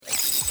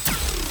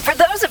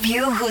of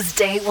you whose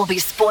day will be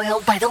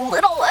spoiled by the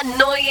little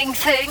annoying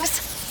things?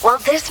 Well,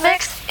 this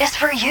mix is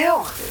for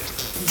you.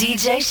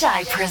 DJ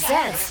Shy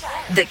presents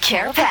the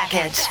Care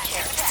Package,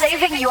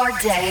 saving your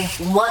day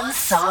one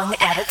song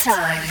at a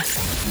time.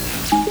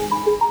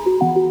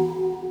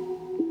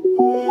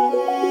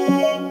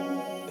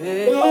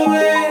 Hey,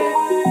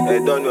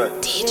 don't worry.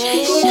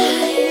 DJ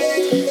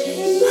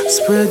Shy.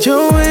 Spread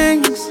your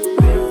wings.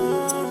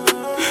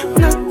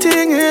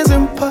 Nothing is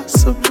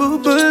impossible,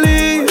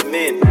 believe. What you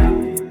mean?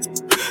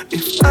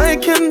 If I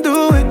can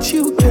do it,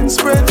 you can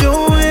spread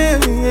your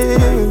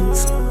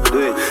wings. Do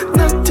it.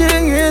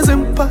 Nothing is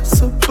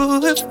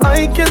impossible. If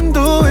I can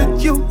do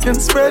it, you can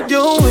spread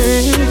your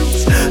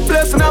wings.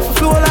 Blessing off a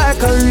flow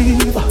like a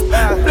river.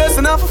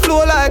 Blessing off a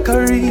flow like a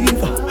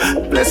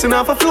river. Blessing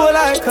off a flow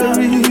like a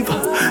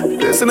river.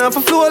 Blessing off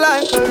a flow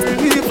like a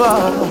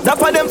river. That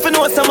for them for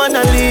know some man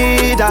a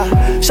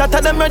leader. Shot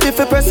at them ready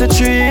for press the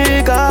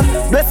trigger.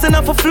 Blessing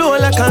off a flow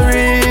like a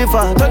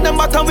river. Turn them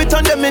back and we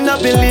turn them in a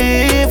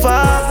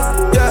believer.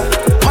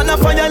 Yeah. Man a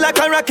fire like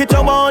a rocket,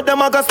 you want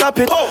them a go stop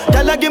it.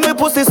 Y'all a give me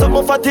pussy,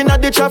 something fat inna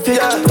the traffic.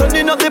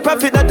 Turning up the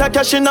profit that I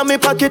cash inna me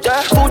pocket.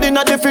 Food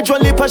inna the fridge,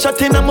 one lip a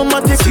shot inna my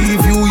matic. See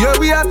you, yeah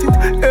we at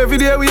it, every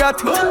day we at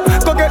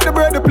it. Go get the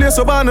bread, the place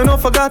so bad and no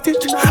forgot it.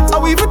 I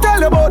will even tell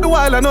you about the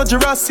wild and not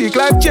Jurassic.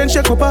 Life change,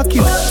 shake up pocket.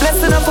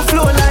 Blessing off a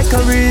flow like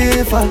a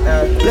river.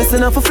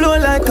 Blessing off a flow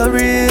like a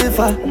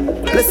river.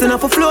 Blessing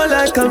off a flow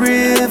like a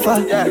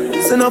river.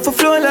 Blessing off a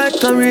flow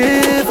like a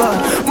river.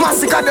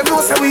 Massacre them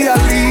know say we a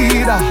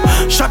leader.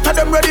 Shot at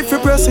them ready for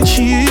pressing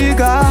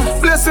trigger.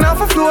 Blessing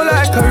off a flow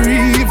like a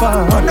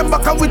river. On them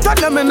back and we touch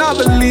them and I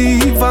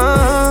believe.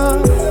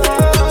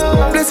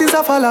 Blessings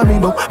are follow me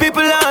now.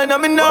 People are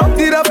on me now.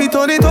 Did I be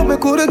turn it up, me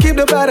couldn't keep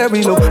the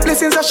battery low.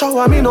 Blessings are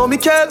shower me now, me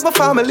care my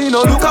family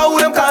now. Look how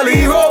them call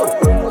hero.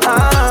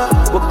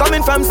 We're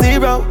coming from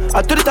zero,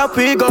 to the top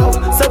we go.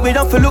 So we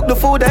don't feel look the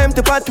food, the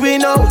empty pot we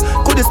know.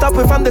 Couldn't stop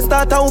we from the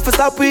start, how for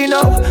stop we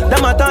know.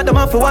 Them I thought them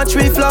have to watch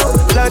we flow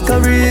like a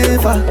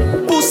river.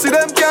 Pussy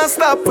them can't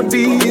stop with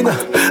Dina.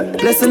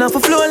 Blessing off a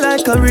flow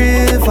like a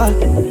river.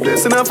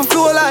 Blessing off a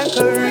flow like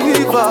a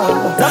river.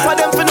 That's for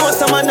them for know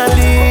some man a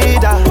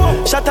leader.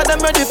 Shot at them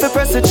ready for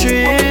press the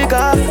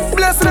trigger.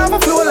 Blessing off a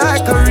flow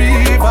like a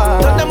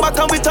river. Turn them back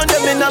and we turn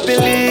them in a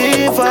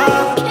believer.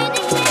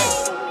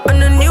 On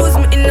the news,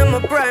 me in on my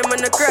prime. On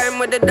the crime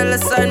with the dollar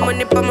sign,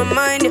 money for my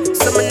mind. Yeah.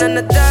 Summon on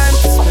the time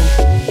to spend.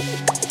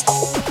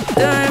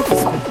 Time to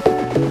spend.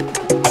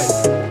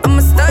 I'm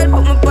a style,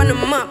 put me on the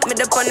map. Me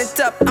up on the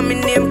top. I'm in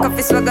name,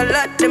 coffee swag a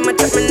lot. Them a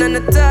chat me on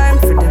the time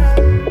for them.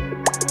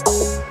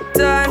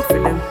 Time for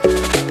them.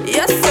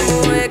 Yes, I'ma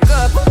wake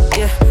up.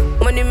 Yeah,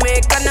 money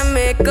make and I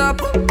make up.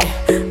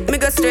 Yeah. Me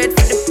go straight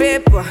for the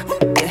paper.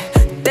 Yeah,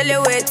 tell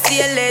you wait, see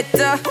you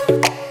later.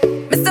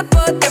 Me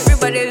support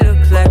everybody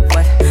look like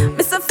what?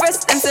 Me so fresh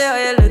and say how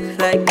you look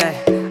like that.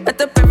 I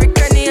top every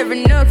cranny,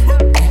 every nook.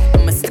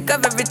 I'ma stick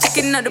up every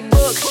chicken out the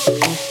book.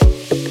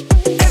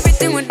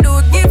 Everything we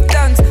do, give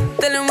thanks.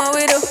 Tell them what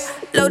we do.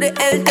 Load the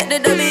L, take the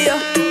W.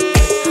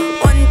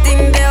 One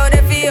thing they out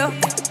there for you.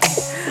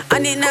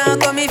 And it now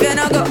come if you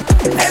not go.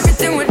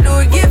 Everything we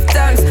do, give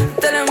thanks.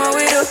 Tell them what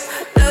we do.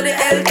 Load the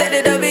L, take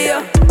the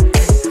W.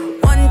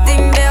 One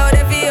thing they out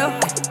there for you.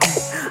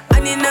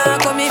 And it now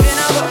come if you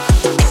not go.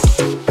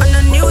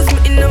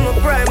 I'm a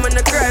prime on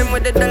the crime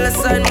with the dollar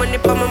sign, money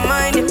for my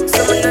mind. Yeah.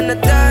 Someone on the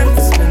time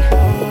to spend.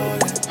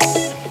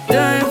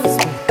 Time to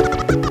spend.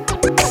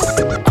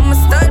 I'm a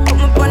style, put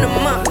me on the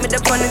map, me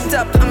up on the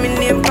top. I'm in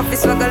name, coffee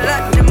swag a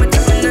lot. Them a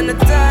jumping on the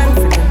time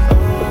for them.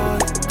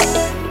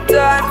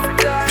 Time for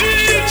them.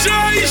 DJ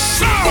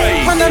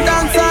Shy. Man a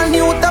dance all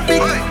new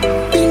topic.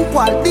 Pink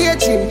wall,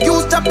 daydream,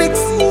 use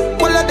topics.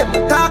 All of them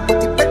talk,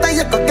 but it better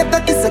you go get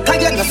that this a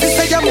kaya. No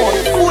sister, you're more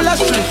full of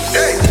street.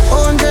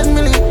 100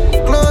 million,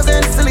 close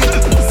and silly.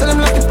 Sell them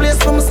like the place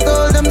from a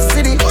stole them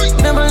city.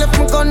 Never left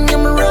my gun, yeah,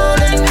 me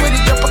rolling with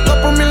it. Drop a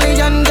couple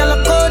million, girl, I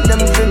call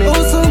them for me.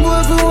 Oh, some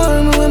boys who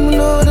want me when me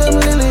know them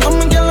lily.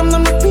 I'm a girl, I'm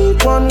not my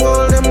pink one,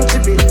 roll them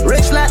chippy.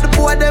 Rich like the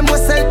boy, them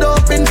was sell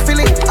dope in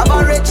Philly. I'm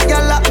a rich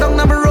girl, locked down,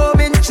 I'm a robe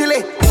in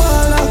Chile.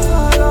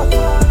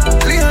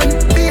 Leon,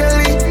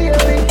 Bailey.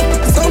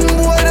 Some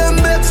boy,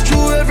 them bets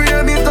true. Every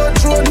time me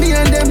touch road, me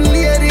and them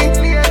lady.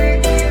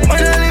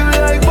 Man, I live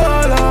like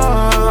baller.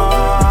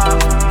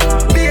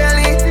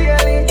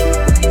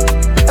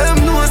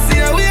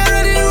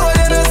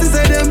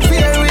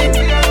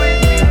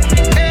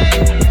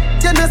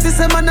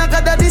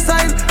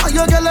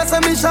 Your girl a say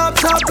me sharp,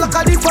 sharp like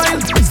a define.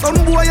 Some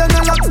boy on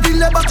a lock still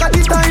the back at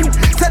the time.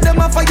 Set them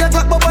a fire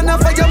clock, but on a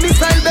fire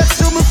missile. Best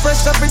show me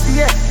fresh up it,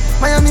 yeah,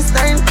 Miami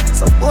style.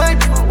 Some boy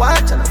don't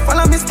watch and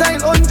follow me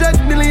style.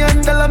 $100 million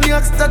me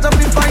extra to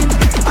be fine.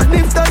 And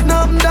if that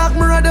nothing dark,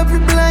 me rather be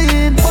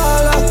blind.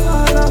 Baller,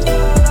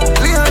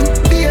 Leon,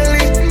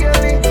 Bailey.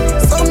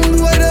 Some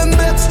boy them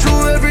bets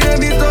true. Every day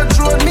me touch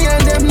road, me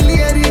and them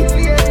lady.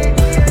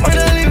 Man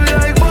I live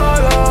like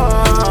baller.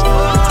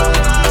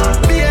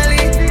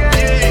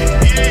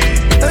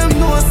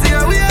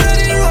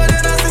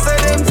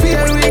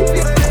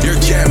 You're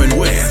jamming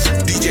with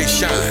DJ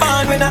Shine.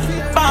 Born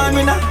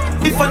me now.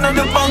 If I know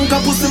the bank,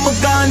 I pussy my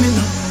gun in.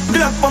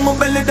 Black on my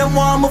belly, them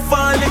want me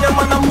fall in. Them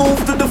wanna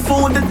move to the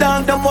food, the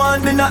dog, them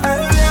want in.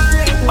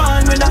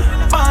 Born with that.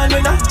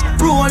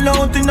 Roll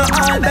out in the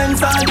all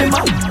dance all them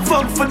a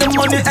fuck for the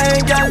money,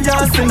 hey girl, you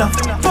sinner.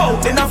 Pow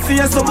in a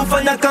face, so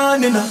for your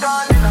can in a.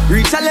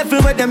 Reach a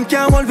level where them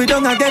can't hold we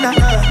down again.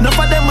 Enough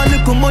of them a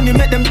little money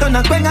make them turn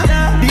a quenga.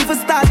 Even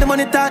start the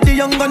money talk, the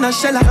young gun a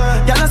sheller.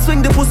 Y'all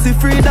swing the pussy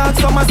free dogs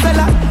from a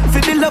seller. For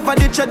the love of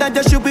the cheddar,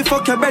 just should be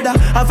fuck your brother.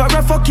 Have a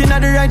rough fucking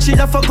at the right, she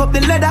a fuck up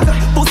the leather.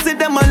 Pussy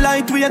them a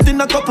light, we ain't in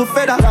a couple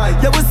feather.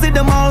 Yeah, we see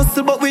them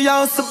hustle, but we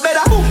hustle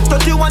better.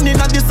 31 in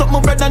a this up,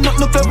 my brother, not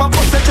no clever.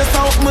 Pussy just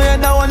out, my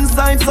head on one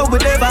side, so we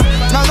never.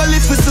 Now go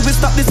live with we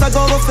stop this, I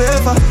go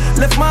forever.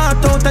 Left my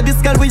heart out of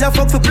this girl, we a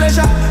fuck for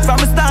pleasure. From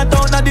the start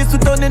out of this, we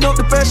turning up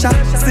the pressure.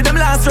 See them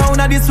last round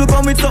of this, we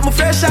come with something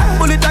fresher.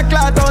 Bullet a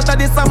clot out of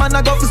this, a man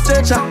a go for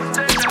stretcher.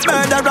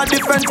 Murderer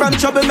different from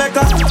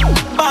troublemaker.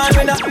 Born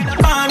winner.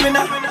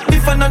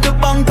 If I know the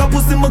bank, I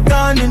pussy my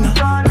gun in.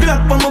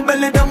 Black on my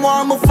belly, them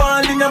want me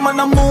fall in. Man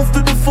I move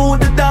to the food,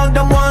 the dog,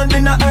 them want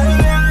in.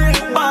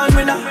 Born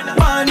winner.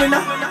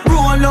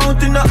 Roll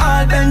out in the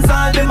all dance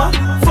all them a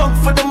fuck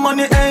for the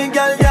money, hey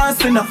girl, you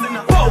sinner.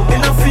 Pow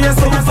in the face,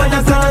 so if I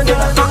just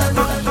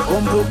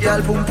Boom boom,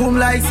 girl, boom boom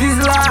like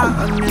Sizzler.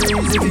 And me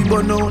easy fi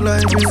burn out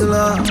like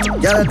Sizzler.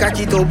 Girl, cock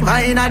it up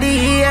high inna the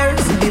air.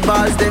 See the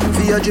balls them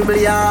for your dribble,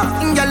 yeah.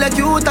 Girl, you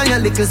cute and you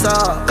little so.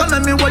 Come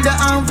let me hold your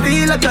arm,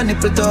 feel like your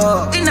nipple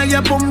toe. Inna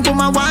your boom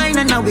boom a wine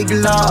and a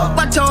wiggle up.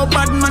 Watch out,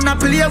 bad man a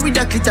play with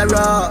the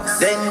clitoris.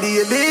 Then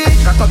baby,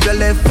 cock up your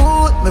left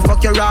foot, me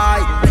fuck your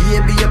right.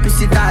 Baby, your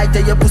pussy tight,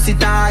 tell your pussy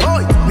tight.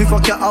 Me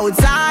fuck you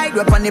outside,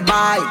 rap on the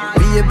bike.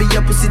 Baby,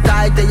 your pussy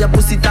tight, tell your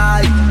pussy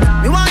tight.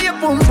 Me want your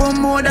boom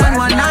boom more than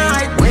one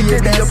night.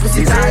 Baby, your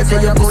pussy tight,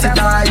 tell your pussy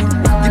tight.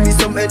 Give me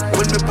some head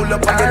when we pull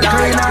up on the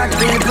line.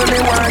 People, me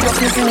want you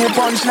kissing your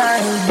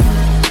punchline.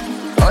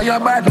 Oh, your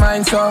bad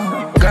mind, so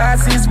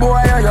glasses,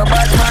 boy, oh, your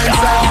bad mind,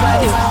 so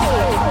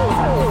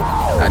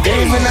I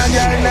gave me a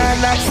girl, now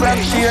knock from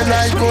shade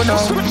like Uno.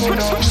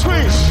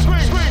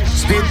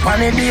 Spit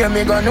pan it there,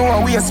 me gon' know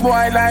a waste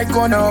boy like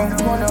Uno.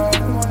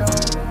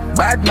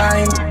 Bad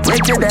mind,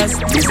 wickedest,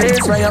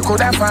 disease where you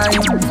coulda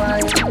find.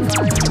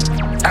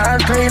 All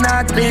clean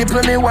out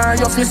people, me want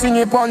you fi sing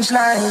a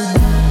punchline.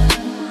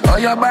 Oh,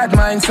 your bad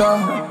mind, so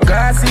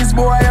glasses,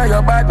 boy, oh,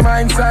 your bad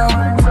mind, so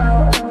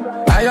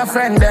are your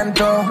friend them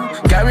too?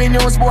 Carry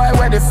news, boy,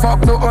 where the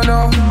fuck do you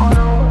know?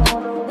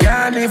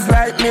 Can't live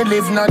like me,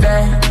 live no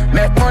day.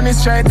 Make money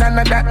straight and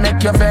that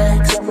make you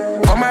vex.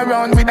 Come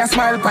around with a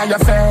smile on your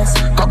face.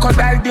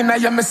 Crocodile dinner,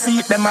 you me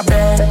see them a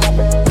beg.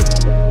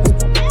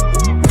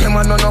 Them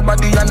a know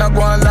nobody and a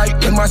go on like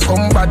them a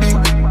somebody.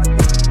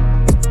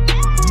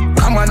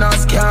 Come on,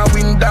 ask can't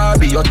win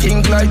derby, you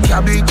think like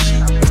cabbage.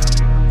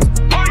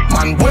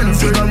 Man, one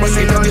thing I must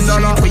say that this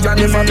street we a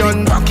never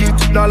big pocket.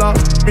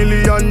 $1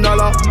 million,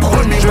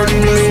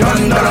 $100 million.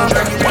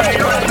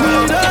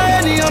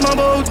 Any I'm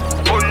about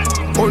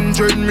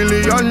 $100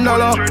 million.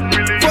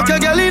 Fuck your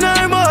girl in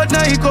her mouth,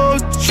 night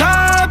out.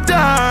 Sharp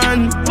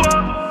down.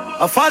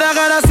 A father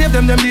gotta save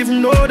them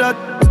even know that.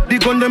 The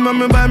gun them on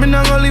me buy me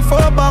now only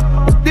 4 back.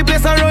 The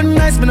place I run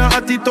nice, me not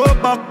at it up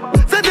back.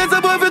 Say there's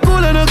a boy fi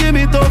cool and no give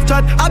me tough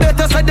chat. I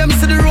better say them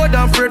see the road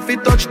and afraid fi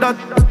touch that.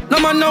 No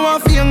man now a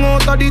fing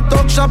out of the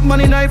talk shop. Man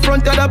in the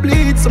front of the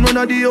bleed, some run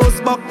of the house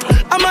back.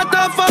 I'm a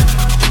tough up.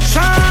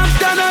 Sharp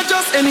down or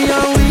just any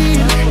weed.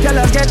 Girl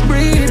I get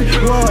breed,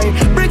 boy.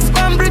 Bricks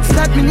from bricks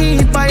that me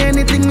need. Buy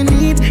anything me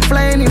need,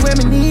 fly anywhere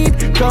me need.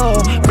 Go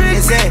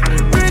bricks,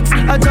 bricks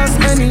I just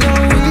any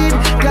weed.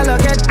 Girl I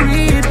get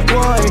breed,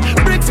 boy.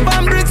 Bricks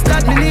from bricks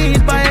that me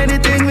need. Buy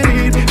anything me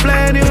need,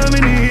 fly anywhere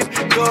me need.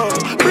 Go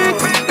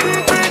bricks,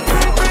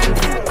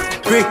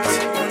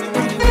 bricks,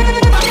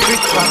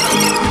 bricks back.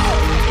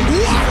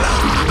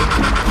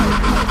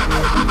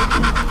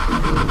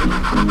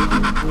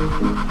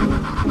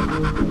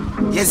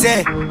 Yes,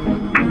 eh?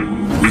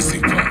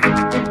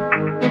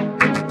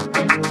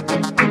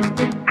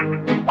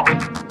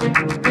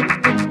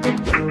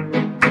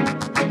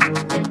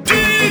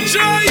 DJ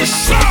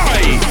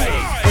Shy.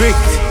 Brick,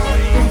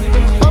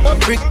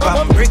 brick,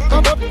 bam, brick, brick,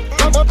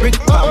 bam, brick,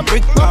 bam, brick,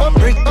 brick, bam,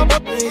 brick,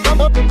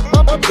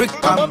 brick,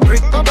 bam,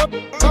 brick,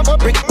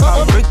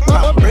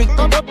 bam, brick.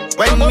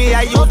 When me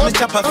I use my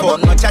chopper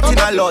phone, no chatting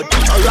a lot.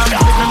 Around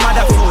with my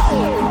mother food.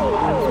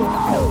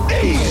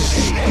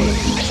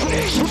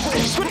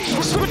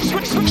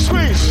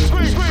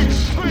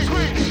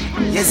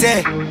 Yes,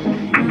 sir.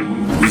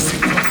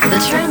 The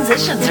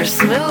transitions are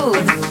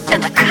smooth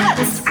and the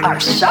cuts are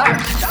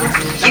sharp.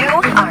 You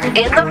are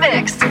in the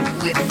mix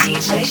with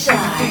DJ Shy.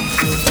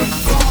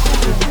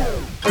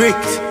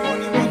 Brick,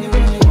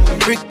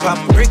 brick, pam,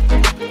 brick,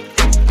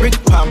 brick,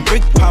 pam,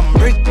 brick, pam,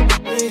 brick,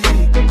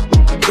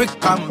 brick,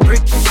 pam,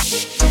 brick,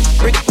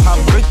 brick, pam,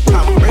 brick,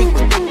 pam, brick.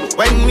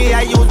 When me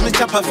I use my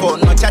chopper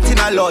phone, no chatting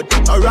a lot.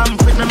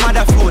 Around with my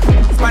mother food,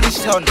 Spanish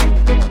town,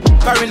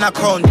 foreign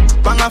account,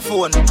 bang a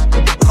phone.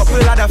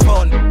 couple of the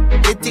fun.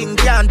 The thing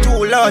can't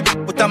too loud,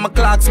 but I'm a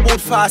clocks boot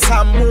fast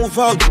and move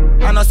out.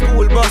 On a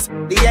school bus,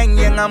 the young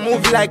I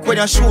move like when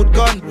you shoot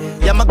gun.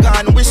 Yeah, my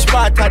gun, which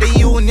part of the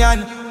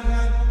union?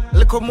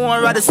 Look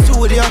more at the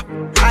studio.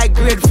 High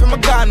grade from a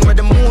gun where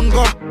the moon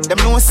go. Them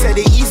no say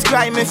the East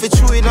crime if it's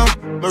true enough.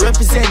 But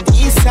represent the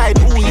East side,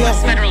 ooh yeah. The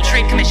US Federal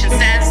Trade Commission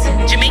says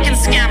Jamaican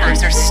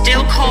scammers are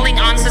still calling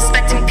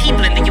unsuspecting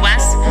people in the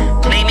US,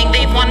 claiming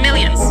they've won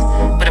millions.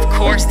 But of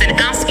course, then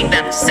asking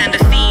them to send a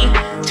fee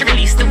to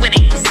release the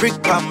winnings.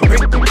 Brick pam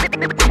brick,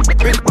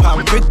 brick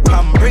pam brick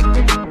pam brick,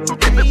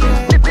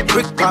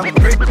 brick pam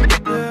brick,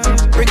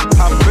 brick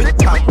pam brick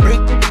pam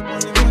brick,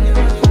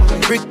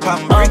 brick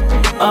pam brick,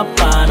 up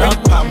and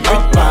up,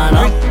 up and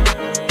up,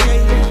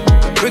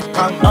 brick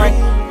pam brick,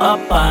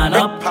 up and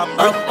up, up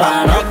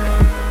and up,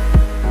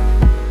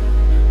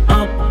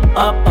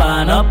 up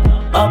and up,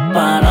 up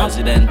and up.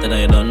 Resident and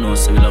I don't know,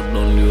 so we lock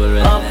down you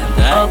already.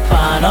 Up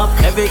and up.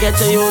 Every get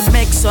to you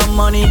make some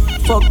money.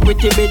 Fuck with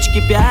the bitch,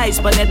 keep your eyes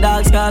on the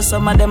dogs, cause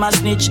some of them a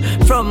snitch.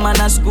 From man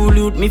a school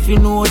youth, me if you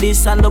know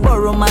this. And the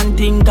borrow man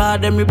thing,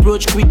 cause them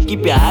reproach quick.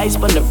 Keep your eyes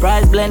on the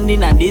price,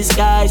 blending and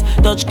disguise.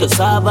 Touch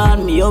cassava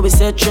and me always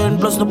say trend.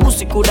 Plus no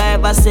pussy could I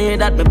ever say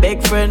that my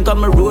big friend.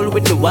 Come and roll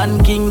with the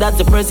one king, that's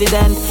the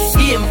president.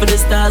 Aim for the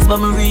stars, but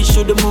me reach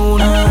to the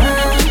moon.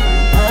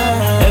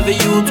 Every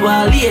youth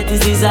while late is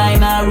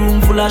designer,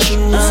 room full of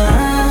shoes.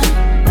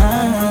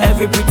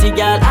 Every pretty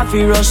girl I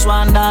feel rush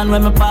one down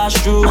when me pass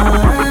through.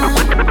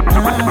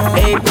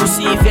 Hey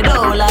pussy, if you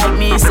don't like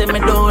me, say me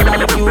don't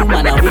like you.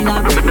 Man a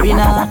winner,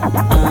 breadwinner.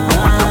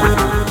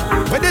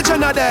 Where the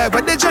Jenna there,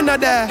 where the Jenna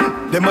there?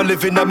 Them a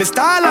living on me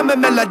style and me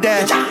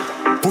melody.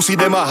 Pussy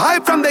them a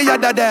hype from the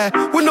yada there.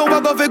 We know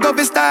a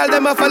govy style,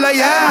 them a follow,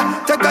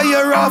 yeah. Take a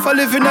year off, a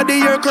living at the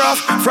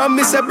aircraft. From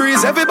Mr.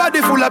 Breeze,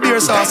 everybody full of beer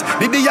sauce.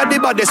 The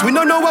baddest, we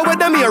don't know what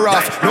them here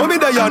off. No me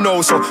there you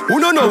know, so who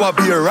don't know what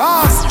beer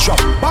ass. Drop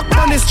back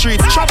on the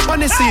street, chop on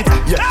the seat.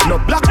 Yeah, no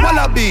black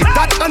wallaby,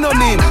 that I no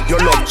mean. Your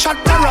love chat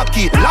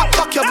parakeet, lock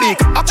back your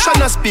beak.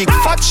 Action a speak,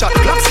 fat shot,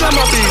 black slam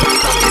a beat.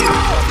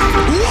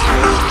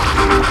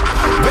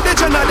 Where the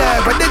Jenna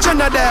there, where the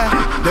Jenna there?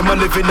 Them a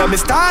living on me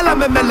style and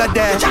me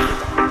melody.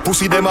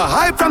 Pussy them a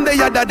hype from the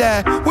yada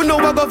there. We know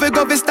a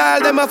govy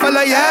style, them a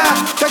follow,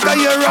 yeah. Take a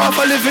year off,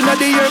 a living at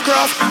the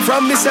aircraft.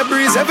 From Mr.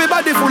 Breeze,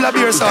 everybody full of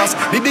beer sauce.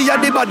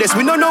 The baddest,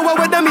 we don't know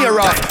what them here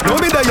off. No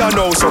me there you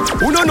know, so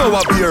who don't know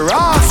what beer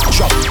ass.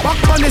 Drop back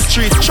on the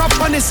street, chop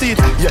on the seat.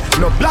 Yeah,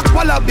 no black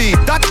wallaby,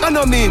 that I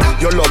no mean.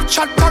 Your love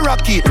chat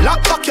parakeet,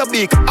 lock back your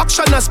beak.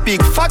 Action a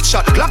speak, fat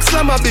shot, black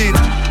slam a beat.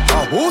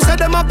 Who said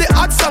them have the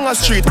hot song a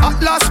street?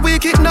 Hot last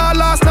week, it now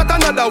last, not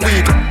another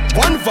week.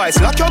 One voice,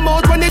 lock your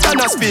mouth when it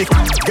done a speak.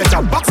 Get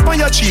a box on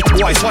your cheek,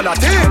 boy, swallow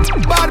tape.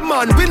 Bad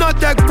man, we not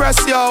take press,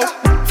 yo.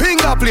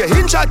 Finger play,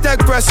 hinge a take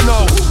press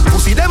now.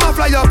 Pussy them a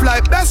fly up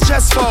like best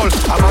chest fall.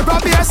 I'm a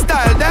Robbie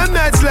style, them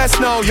heads less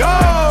now, yo.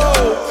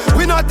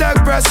 We not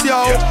take press,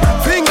 yo.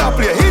 Finger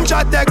play, hinge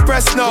a take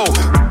press now.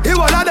 He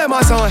one of them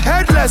a some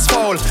headless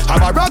fall.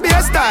 I'm a Robbie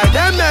style,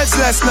 them heads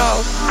less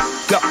now.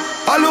 Yeah.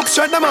 I look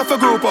straight, them off a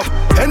group up.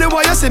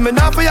 Anyway you see me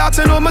now for you ask,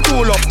 you know me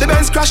tool up. The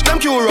Benz crash, them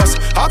curious.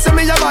 Ask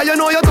me you buy, you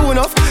know you too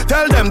enough.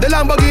 Tell them the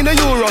Lamborghini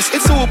Euros.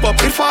 It's soup up,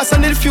 it fast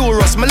and it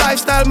furious. My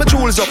lifestyle, my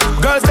tools up.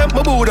 Girls, them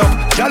my boot up.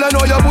 Y'all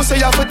know your pussy,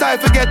 you have to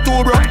type to get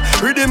too rough.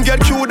 Rhythm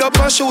get queued up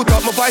and shoot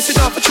up. My voice it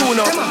off a tune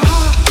up.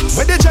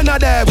 Where the Jenna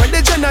there, where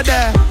the Jenna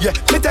there? Yeah,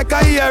 me take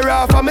a year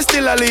off and me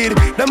still a lead.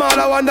 Them all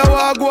I wonder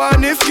what go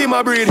on if Kim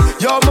a breed.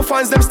 Yo, my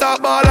fans, them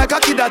start ball like a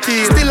kid a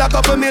teen. Still a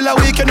couple mil a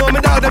week, you know me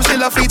dog, them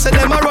still a feet. So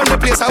them a run the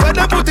place, I wear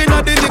them put in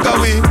a the nigga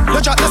way.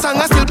 No chat the song,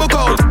 I still book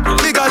out.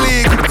 Bigger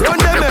league, run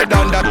them head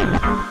down that.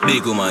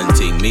 Big woman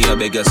thing, me a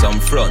beg you some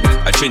front.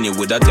 I train you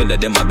with a tell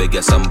them I beg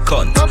you some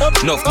cunt.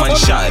 Enough man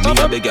shy, me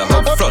a beg you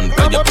up front.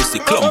 When your pussy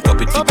clump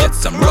up, if you get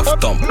some rough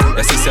thump.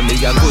 The system me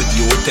a good,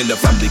 you tell her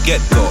from the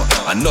get-go.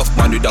 Enough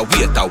man with a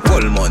wait a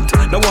whole month.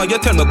 Now why you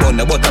tell me about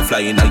the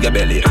butterfly in your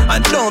belly?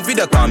 And don't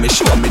video call me,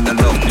 show me no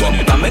love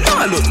bump. I mean,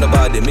 I look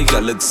nobody, me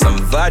a look some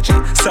virgin.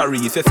 Sorry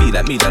if you feel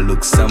like me that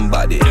look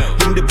somebody.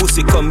 Bring the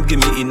pussy come give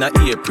me in a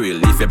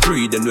April. If you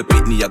breathe and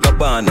repeat me, I got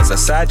born as a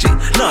sergeant.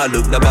 Now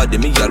look nobody,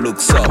 me a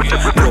look some.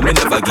 No, me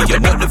never give you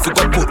nothing if you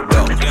got put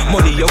down.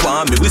 Money you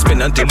want me, we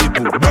spend until you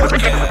put down.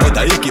 But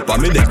I keep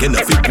on me neck and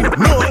if you put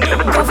no.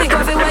 Coffee,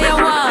 where you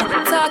want,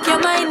 talk your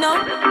mind now.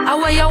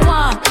 Where you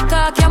want,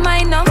 talk your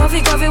mind now.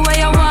 Coffee, where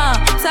you want,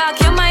 talk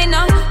your mind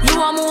now. You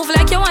want move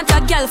like you want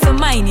a girl for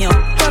mine, yo.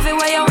 Coffee,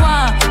 where you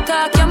want,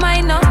 talk your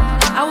mind now.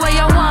 Where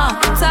you want,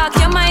 talk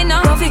your mind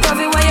now. Coffee,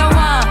 where you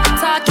want,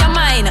 talk your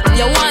mind.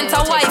 You want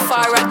a wife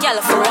or a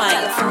girl for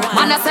wine.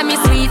 Man, I say me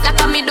sweet, like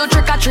a me do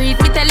trick or treat.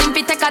 Me tell him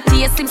fi take a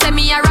taste, him say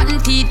me a rotten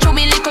teeth. Chew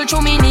me little,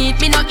 chew me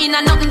neat. Me not in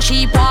a nothing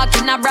cheap. Walk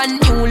in a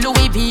brand new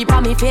Louis V pa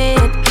me feet.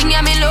 Thing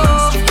ya me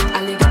love,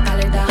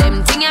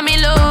 them thing ya me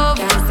love.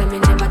 Can't say me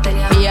never tell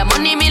ya. Me a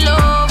money me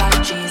love,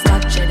 got cheese,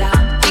 got cheddar.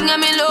 Thing ya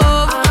me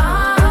love.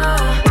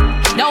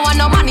 Don't want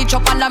no money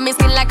touch up under me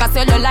skin like a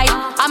cellulite.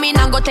 I mean,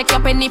 I'm go take your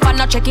penny if I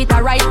not check it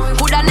alright.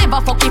 Coulda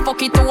never fuck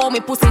it to hold me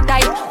pussy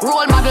tight.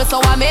 Role model,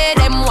 so I made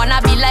them wanna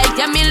be like,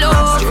 yeah, me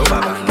love.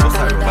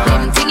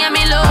 Them thing, yeah,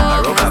 me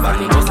love.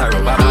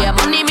 Yeah,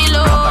 money, me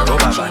love.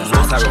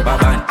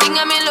 Thing,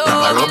 yeah, me love.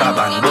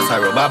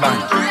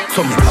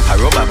 So me papa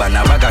rubber band,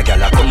 a bag a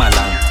gal a come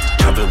along.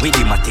 Travel with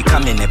the matic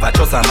and me never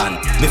trust a man.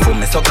 Before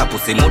me suck a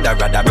pussy, mother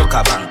rather broke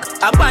a bank.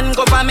 A ban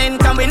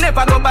government and we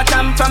never go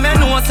batam. From me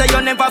know say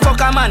you never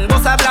fuck a man,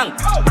 boss a blank.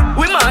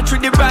 We march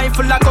with the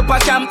rifle like up a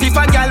camp. If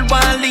a gal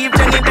want leave,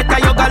 then you better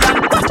you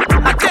galang.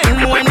 I tell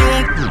more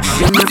new.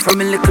 Yeah, me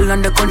from a little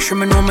and the country,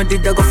 me know me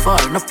did I go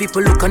far. Enough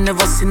people look and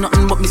never see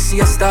nothing but me see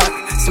a star.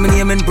 See me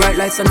name in bright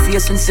lights and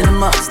face in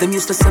cinemas. Them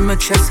used to say my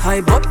chest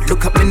high, but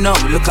look at me now,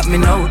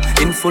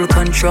 in full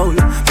control.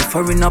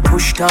 Before in a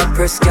push start,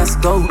 press gas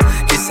go.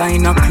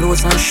 Designer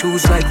clothes and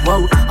shoes like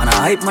wow. And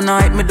I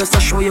hype me just to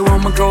show you how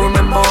me grow.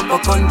 Remember up a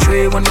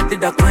country when I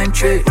did a climb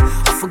tree.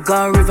 I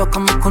forgot river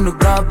come I couldn't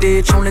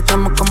garbage. Only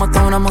time I come a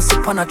town I must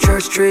sit on a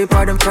church tree.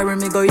 Part them carry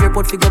me go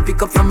airport figure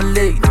pick up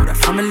family. Know that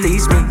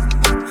family's me.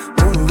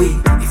 Ooh-wee.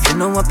 If you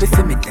know happy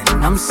for me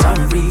then I'm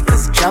sorry.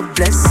 Cause job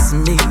bless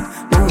me.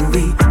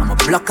 Ooh-wee. I'm a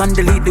block and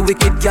delete the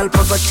wicked girl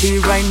poverty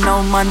right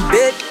now man.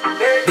 Big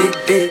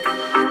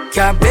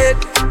car big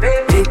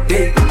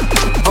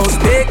house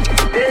big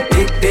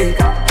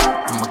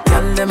I'm a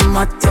girl them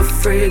not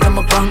afraid. I'm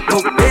a bank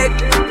book big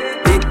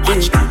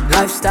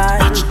lifestyle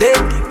big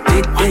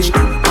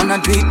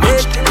wanna do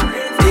it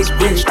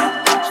big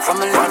from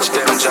a watch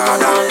them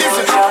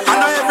I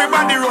know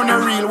everybody run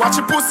a reel, watch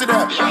your pussy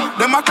there.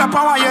 Them a clap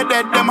and while you're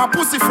dead, them a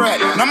pussy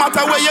fret. No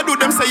matter where you do,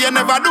 them say you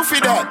never do for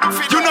that.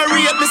 You no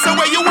rate me, say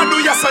where you want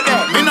do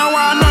yesterday. Me no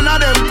want none of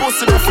them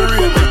pussy there for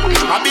real.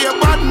 I be a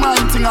bad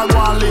mind thing I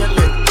go on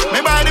lately. Me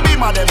by the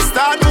beam of them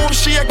start move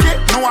shake it.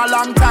 No a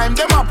long time,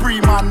 them a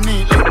pre-man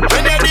neatly.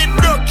 When they did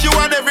broke, you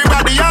and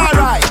everybody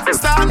alright.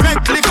 Start make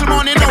little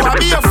money, now I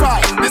be a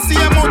fight. The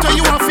same amount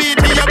you a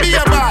feed me, you be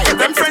a buy.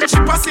 Them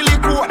friendship a silly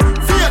code,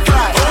 fake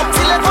life.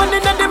 Till I run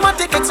in the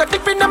matic, extra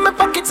dip in my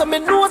pocket, so me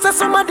know say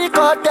somebody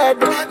got dead.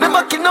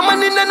 Never kill no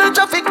man in no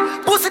traffic.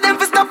 Pussy them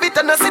fi stop it,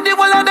 and I see the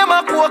whole of them a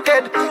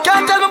crooked.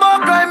 Can't tell me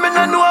about crime, me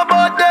no know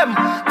about them.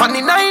 On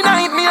the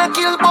 9-9, me a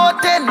kill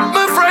about 10.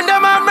 My friend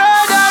them a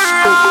murderer.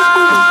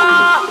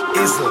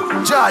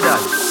 Jordan,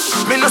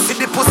 Me no see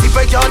the pussy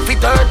where y'all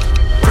fit hurt.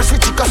 Pressy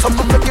chica, some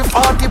me make you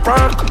 40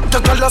 perk.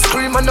 The girl a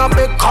scream and I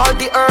beg call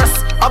the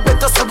earth. I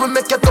better say we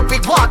make it up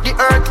big walk the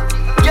earth.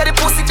 Yeah, the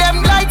pussy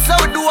them lights so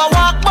do a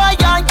walk by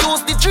and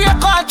use the tree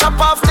call chop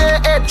off their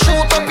head.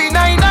 Shoot up in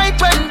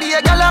 9-9 when the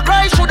girl a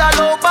cry. Shoulda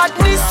low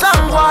badness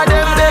and why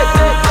them dead.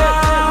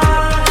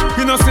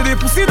 You know see the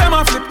pussy them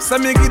a flip, so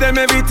me give them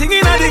everything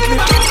in a the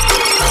clip.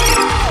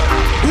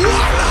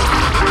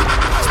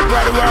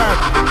 spread the word.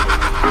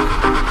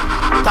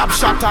 Top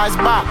Shotter is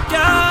back.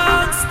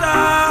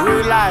 Gangsta.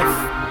 Real life.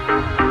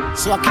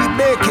 So I keep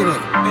making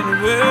it.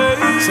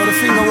 Anyway. So the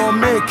finger won't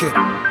make it.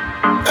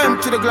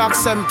 Empty the Glock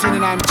 17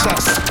 in my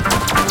chest.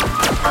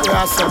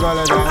 Yeah, I said all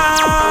of that.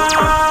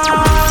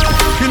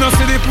 You know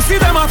see the pussy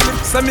them a flip,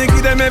 so me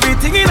give them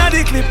everything in a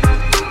the clip.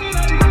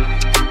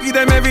 Give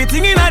them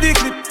everything in a the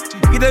clip.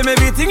 Give them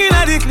everything in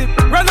a the clip.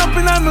 Run up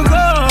in on the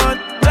gun,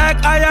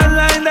 like iron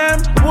line them.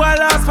 Who I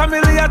lost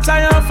family, I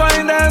try and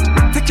find them.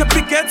 Take your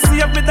picket, see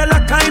if me the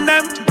lock kind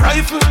them.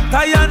 Rifle,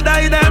 tie and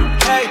die them.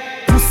 Hey,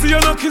 pussy you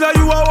no killer,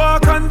 you a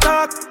walk and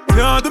talk.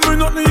 Can't do me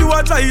nothing, you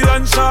a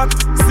Thailand shark.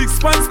 6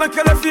 pants na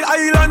kill fi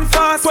island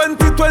fast.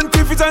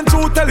 20-20 vision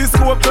through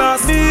telescope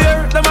glass. Me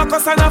here, them a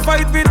cuss and a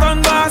fight with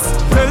on gas.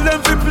 Tell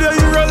them fi play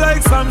hero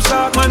like some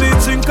shark. Man they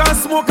drink and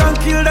smoke and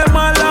kill them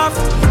and laugh.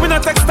 We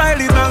not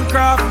textiling and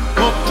craft.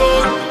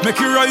 Uptown, make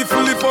your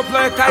rifle lift up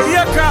like a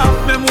aircraft.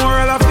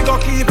 Memorial a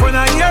figure keep on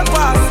a year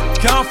pass.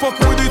 Can't fuck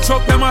with the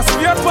truck, them a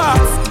spare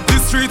parts.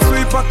 The street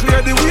sweeper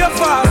clear the way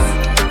fast.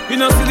 You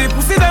know see the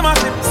pussy them a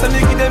tip, so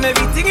me give them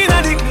everything in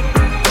a the clip.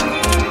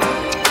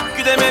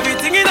 Give them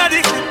everything in a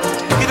the clip.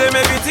 Give them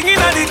everything in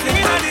a the clip.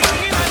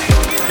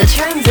 The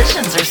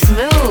transitions are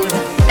smooth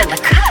and the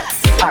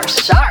cuts are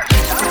sharp.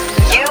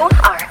 You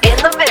are in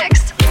the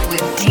mix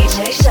with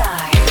DJ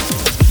Shy.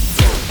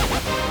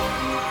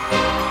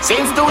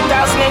 Since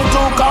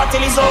 2002,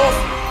 cartel is off.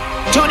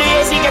 2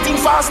 days he getting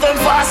faster and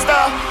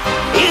faster.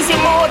 Easy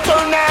motor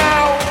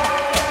now.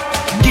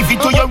 Give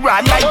it to your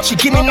rod like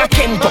chicken in a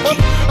Kentucky.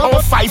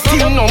 Oh, 5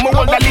 till no more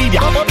hold a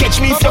leader.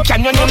 Catch me if you can,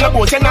 you know the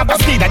boat, you're not a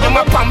speeder. You're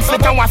my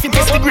pamphlet and want to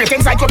test the great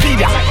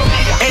encyclopedia.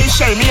 Hey,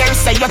 share me and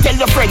say you tell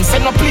your friends.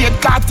 Send no play it,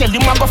 cartel,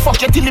 you man go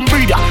fuck you till him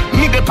breeder.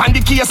 Me dip on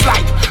the case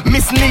like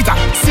Miss Nita.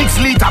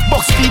 6 liter,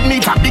 box speed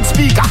meter, big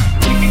speaker.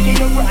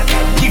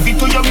 Give it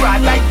to your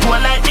rod like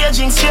poor like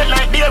aging. Straight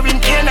like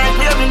daring, air night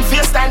wearing,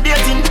 face time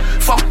dating.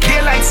 Fuck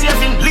daylight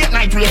saving, late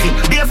night raving.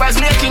 Day vibes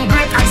making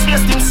great ice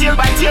wasting. Sail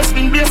by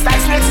tailspin, bass style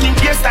snake skin.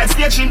 Style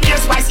staging,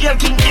 yes, spice, air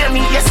king, hear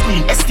me, yes,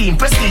 queen, esteem,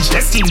 prestige,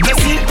 esteem,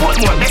 blessing,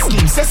 Portmore, best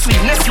scheme, Cecily,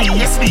 Nestle,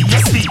 yes, me,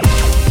 yes, me.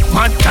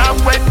 Matter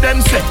what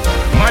them say,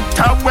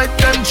 matter what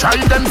them try,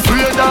 them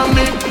afraid of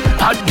me.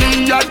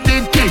 Adi,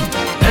 the king,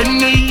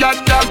 any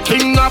other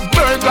king of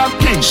burger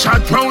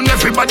Shot round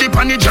everybody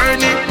on the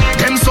journey.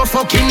 Them so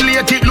fucking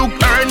late it look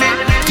early.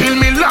 Till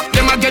me lock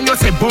them again you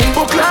say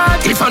bumbo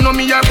clad. If I know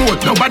me a boat,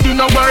 nobody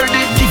no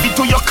worthy. Give it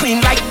to you clean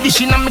like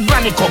dish in a me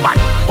granny cupboard.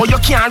 Or you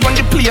can't run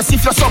the place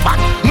if you're so bad.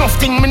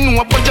 Nothing me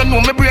know but you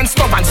know me brain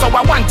stubborn. So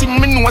I want thing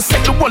me know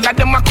set the whole of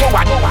them a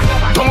coward.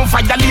 Don't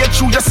violate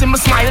you, you see me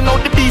smiling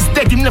out the beast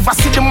dead. Him never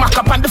see the mark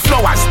up on the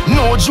flowers.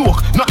 No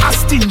joke, no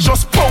asking,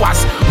 just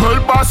powers.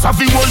 World boss of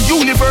the whole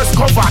universe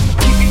covered.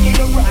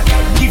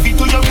 Give it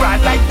to your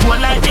rod like poor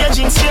like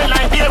aging, share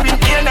like bearing,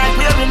 air night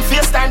wearing,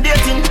 face time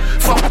dating.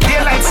 Fuck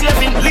daylight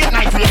saving, late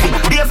night raving.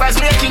 Day vibes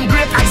making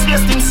great ice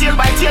wasting, sail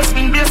by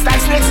tailspin, bass style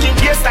snake skin,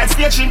 bass style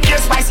staging, air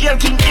spice, air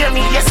king, air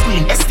me, yes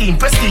queen, esteem,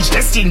 prestige,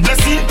 destined,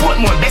 blessing,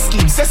 Portmore, best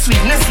scheme, set sweet,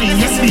 Nestle,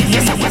 yes me,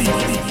 yes.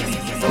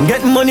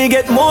 Get money,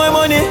 get more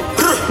money.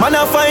 Man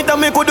a fight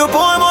and me could do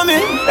poor mommy.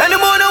 Any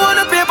more don't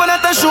want a paper that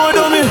I show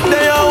to me.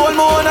 They all want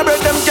more wanna break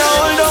them can't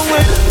hold on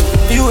with.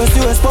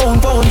 US, pound,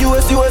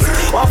 US.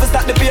 Want to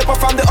start the paper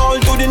from the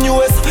old to the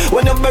newest.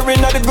 When you're buried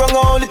at the ground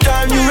all the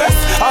time you rest.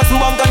 Ask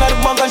bank and at the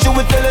bank and she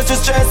will tell us to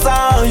stress.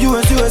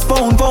 US,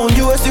 pound,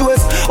 US.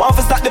 Want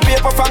to start the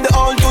paper from the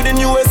old to the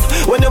newest.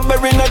 When you're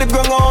buried at the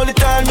ground all the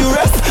time you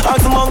rest.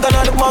 Ask bank and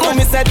at the bank and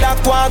me said that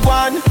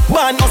one.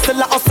 Man, hustle,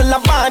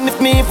 ban.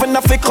 If me even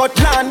a fake cut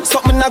land,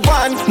 something a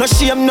gwan. No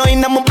shame, no in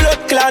a my blood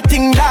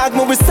clotting dog.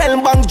 Me we sell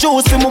bank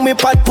juice, me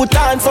pad put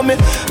on. So me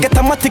get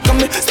a matic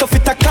and me stuff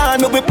it a can.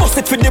 Me we bust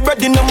it for the bread.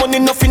 No money,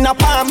 nothing a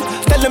palm.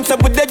 Tell them say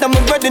we dead, I'm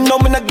ready, no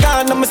me not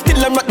gone. I'm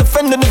still, I'm not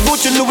defending the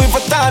Gucci Louis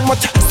Vuitton.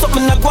 Watch,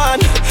 something a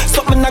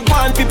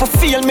gone. People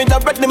feel me,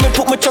 that ready, me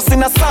put my trust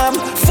in a psalm.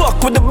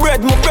 Fuck with the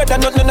bread, my bread,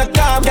 I nothing a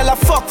calm. Girl, I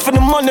fuck for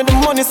the money,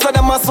 so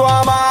them a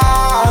swam.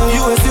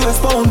 US,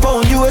 pound,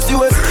 US.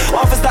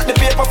 Want to start the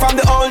paper from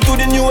the old to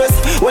the newest.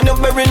 When you're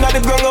buried at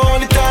the ground all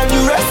the time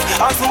you rest.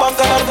 Ask bank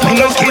and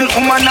me no kill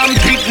woman and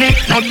picnic.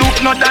 No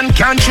duke, no dan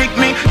can't trick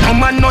me. No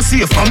man no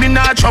safe, for me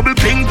not trouble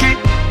pinky.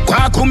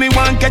 Kwaku me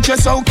want catch you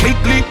so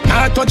quickly.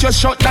 Nah touch your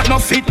shot that no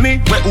fit me.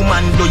 Where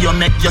woman do you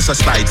make you so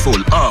spiteful?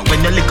 Oh,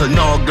 when you little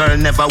no girl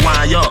never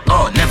want you.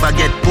 Oh, never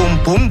get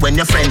boom when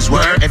your friends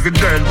were. Every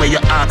girl where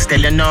you ask tell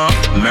you no.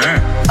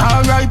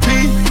 R.I.P.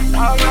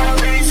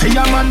 Say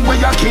a man where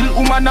you kill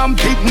woman and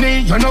pick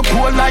me. You no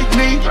cool like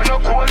me.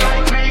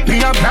 Me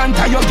a plant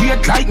at your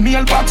gate like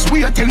mailbox.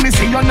 Wait till me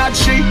say you're not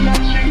she.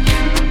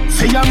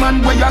 Say a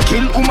man where you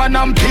kill woman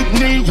and pick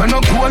me. You no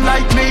cool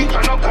like me.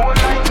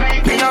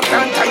 Me a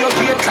plant at your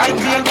gate like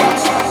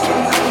mailbox.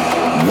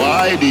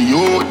 Why the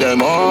youth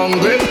them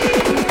hungry?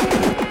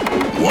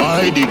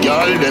 Why the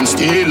girl them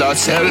steal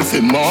herself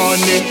in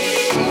money?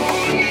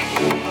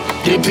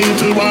 The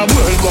people want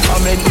world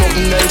government,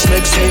 nothing else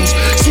makes sense.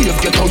 See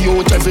if get a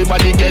youth,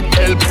 everybody get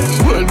help.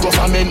 World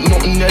government,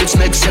 nothing else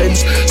makes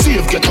sense. See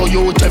if get a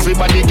youth,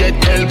 everybody get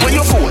help. When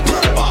you vote,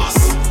 world boss.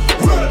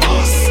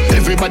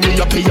 Everybody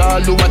up here,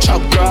 all who watch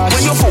up grass.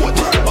 When you vote,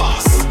 world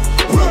boss.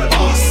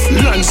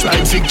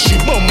 Landslide victory,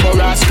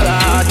 bumper ass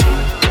clad.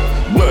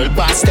 World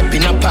boss step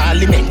in a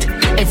parliament.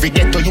 Every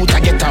ghetto youth a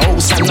get a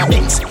house and a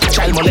Benz.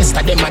 Child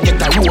molester them a get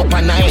a rope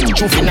and a end.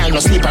 Juvenile no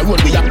sleep a road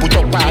we a put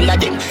up all of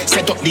them.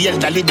 Set up the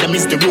elderly them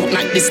is the root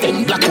not the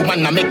stem. Black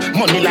woman a make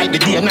money like the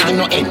day now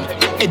no end.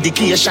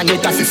 Education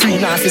get a fi free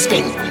now fi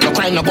spend. No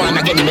crime no go on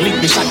again me lick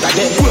the shot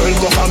again. World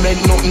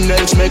government nothing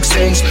else makes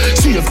sense.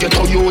 See if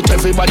ghetto youth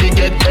everybody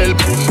get help.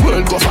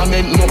 World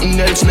government nothing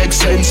else makes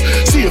sense.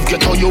 See if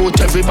ghetto youth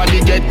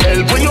everybody get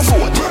help. When you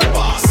vote, world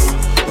boss.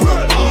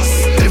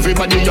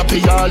 Everybody up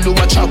here, all who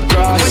watch up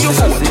grass. When you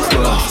vote,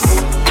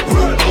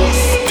 world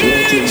boss.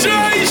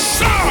 DJ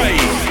Shy.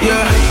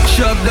 Yeah,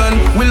 shop done,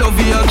 we love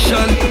the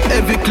action.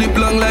 Every clip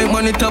long like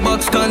money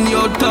tabac stand.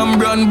 Yo, Tom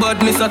Brand,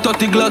 badness a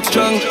 30 Glock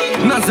strong.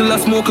 Nozzle a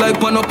smoke like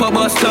pan up a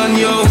Boston,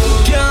 yo.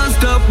 Can't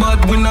stop,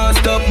 but we not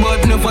stop,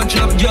 but never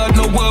drop yard.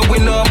 No war, we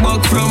not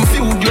back from.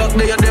 Few Glock,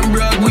 they are them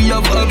brag, we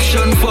have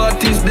action.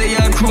 40s, they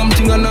are chrome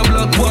thing on a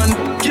block one.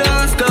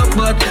 Can't stop,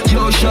 but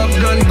yo, shop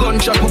done,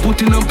 gunshot, we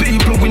putting on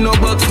people, we no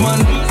box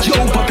man. Yo,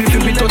 papi, fi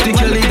me 30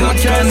 Kelly, God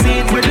can see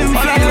it with them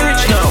feel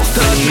rich now.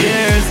 30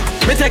 years.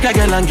 Me take a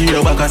girl and give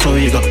you back a so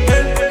you go.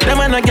 Them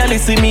and a girl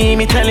see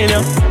me telling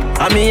you.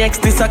 And me ex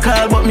this a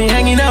call but me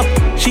hanging up.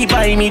 She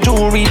buy me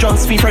jewelry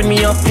just fi friend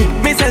me up.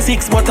 Me say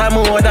 6 but I'm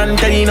more than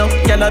 10 you know.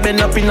 Girl I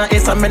been up in a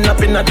S and been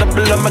up in a double.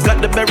 And I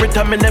got the berry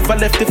time me never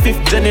left the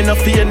 5th gen enough.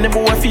 For any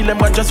boy feel them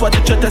but just what the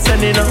church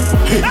send you know.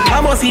 I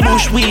must see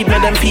bush weed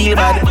make them feel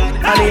bad.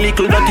 And the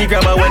little dirty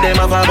grabber where them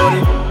have a bun.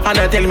 And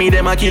I tell me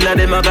them a killer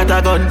them a got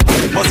a gun.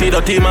 Must see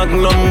dirty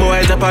magnum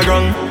boys up a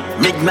ground.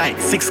 Midnight,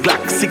 6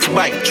 Glock, 6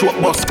 bite, choke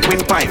boss,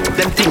 windpipe,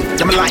 them thing,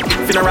 them a line,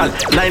 funeral,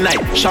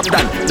 9-9, shop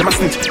done, them a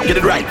snitch, get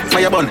it right,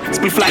 fire bun,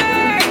 split fly.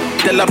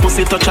 Tell a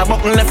pussy touch a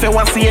button if you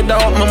want see it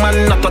out. My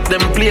man not touch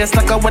them place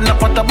like a when I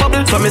pot a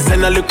bubble. So me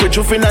send a liquid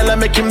juvenile and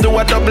make him do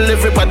a double.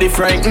 Everybody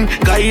frightened,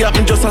 guy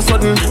happen just a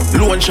sudden.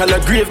 Low and shallow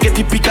grave, get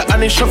the picker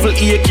and he shuffle.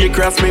 AK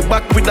cross me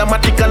back with a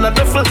matic and a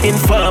duffel.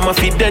 Informer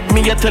fi dead,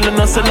 me a telling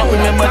us nothing.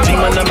 Remember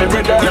G-man and me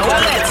brother.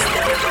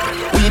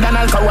 We weed and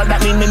alcohol.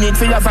 That mean me need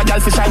for your girl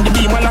fi shine the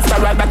beam. Well after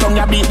all, that tongue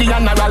ya beat the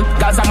general.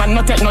 Cause a man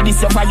no take no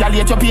this, you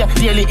violate your pay.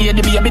 Daily hear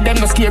the baby, them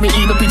no scary.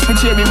 Eagle pitch for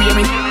cherry,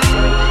 baby.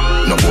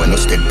 No boy no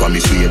step on me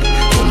suede.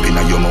 Jump in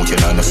a your mouth, you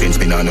know no sense,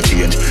 me nah no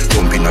change.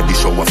 Jump in a the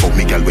shower, fuck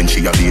me girl when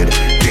she a bed.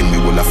 Then me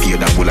will a fade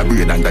and will a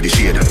braid under the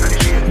shade.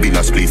 Bill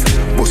a spliff,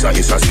 boss a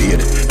is a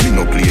spade. Me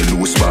no play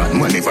loose bar,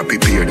 man never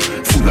prepared.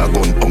 Full of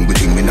gun, hungry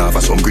thing, me nah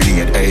have some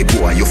grenade. Hey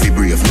boy, you fi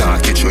brave, nah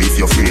catch you if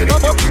you're afraid.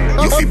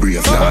 You fi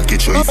brave, nah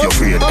catch you if you're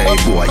afraid. Hey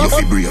boy, you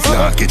fi brave,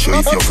 nah catch you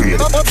if you're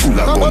afraid. Full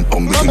of gun,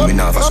 hungry thing, me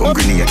nah have some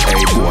grenade.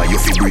 Hey boy, you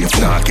fi brave,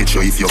 nah catch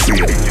you if you're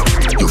afraid.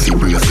 You fi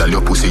brave, girl,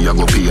 your pussy you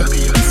go pay.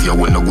 If you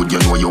want no good, you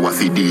know you a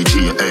fi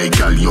DJ. Hey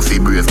girl, you fi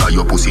brave, cause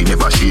your pussy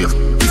never shave.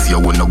 If you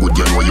want no good,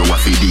 you know you a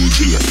fi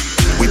DJ.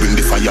 We bring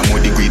the fire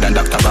more degree than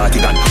Dr.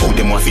 Bartigan. How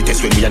them want fi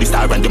test when we are the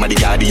star and them are the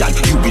guardian.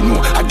 You be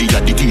know, I did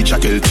the teacher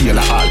tell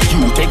Taylor all.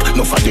 You take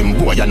no for them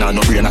boy, you nah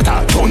no brain at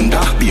all. Thunder,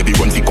 baby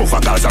run fi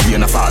cover cause a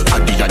rain a fall. I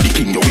did the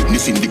king, you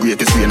witnessing the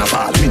greatest rain a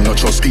fall. Me no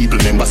trust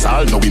people, members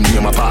all, now we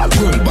name a ball.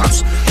 World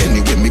boss,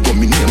 anyway me go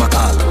me name a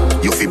call.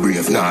 You fi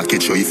brave, nah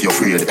catch you if you're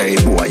afraid. Hey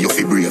boy, you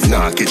fi brave,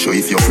 nah catch you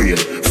if you're afraid.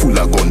 Full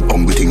of gun,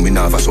 hungry thing, me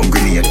nah have some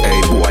grenade.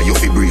 Hey boy, you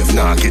fi brave,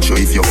 nah catch you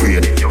if you're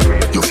afraid.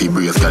 You fi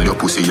brave, girl, your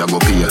pussy you go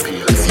pay.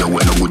 If you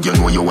want no good, you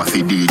know you a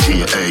fi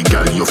DJ. Hey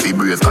girl, you fi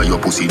brave, cause your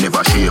pussy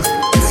never shave.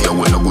 If you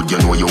want no good, you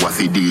know you a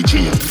fi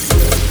DJ.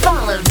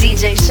 Follow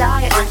DJ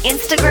Shy on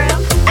Instagram,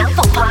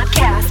 Apple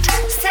Podcast,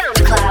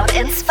 SoundCloud,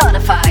 and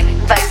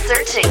Spotify by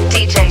searching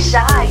DJ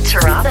Shy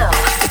Toronto.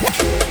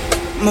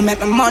 Me make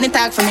my money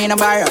talk for me no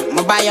borrow.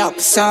 Me buy up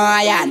so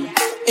iron.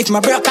 If my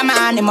broke a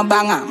man in my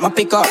banger, me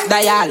pick up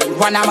dial.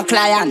 One of my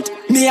client.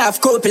 Me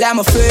have couple I'm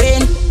a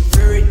friend.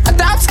 A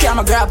top scam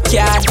a grab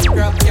card.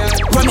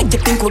 Run make you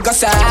think we go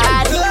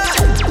sad.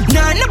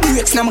 None no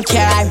breaks no my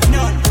car.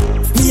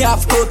 Me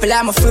have couple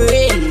I'm a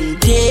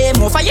friend. Yeah,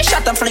 more fire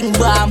shot and fling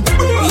bomb.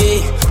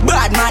 Yeah,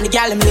 bad man the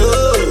gal him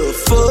love.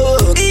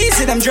 Fuck.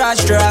 Easy them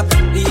draws drop.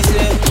 Easy.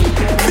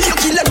 You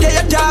kill up there,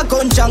 your dog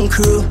on junk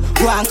crew.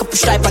 One cup of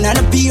stripe and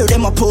a beer,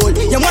 them a pull.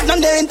 You want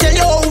them there and tell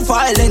you how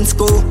violence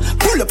go.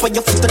 Pull up on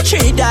your foot, the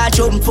trade that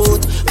jump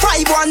out.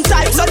 5-1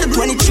 types on the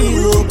 23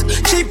 look.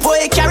 Cheap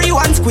boy carry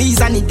one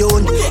squeeze and he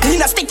don't.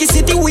 In a sticky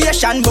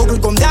situation, bubble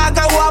gum dog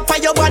go up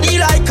on your body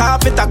like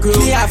carpet a glue.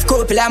 Me have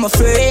couple, I'm a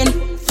friend.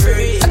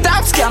 A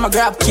top scam, a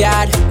grab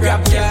card.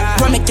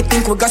 What make you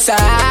think we go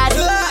sad?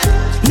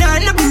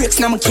 None no breaks,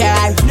 no my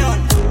car.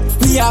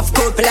 Me have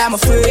couple, I'm a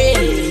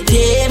friend.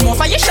 Yeah, more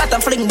fire shot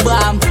and fling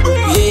bomb.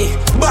 Yeah,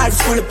 balls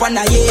full up on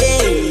a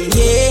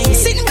yeah.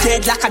 Sitting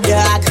dead like a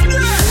dog.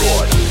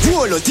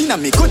 Roll out in a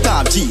me cut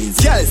off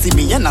jeans. Y'all see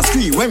me and I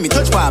scream when me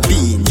touch my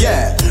bean.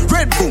 Yeah,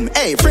 red boom,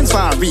 hey, friends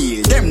for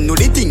real. Them know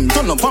the thing,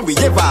 turn up and we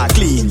ever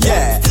clean.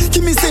 Yeah,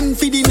 give me send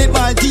for the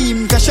netball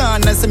team.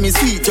 Kashana say me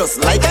sweet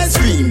just like ice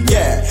cream.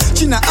 Yeah,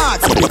 China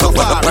ask me go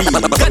for real.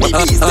 Got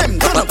the beast, them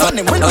turn up on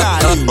them when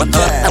I lean.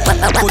 Yeah,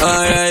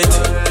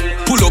 alright.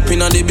 Pull up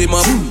in on the beam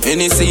up.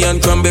 NEC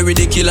and cranberry,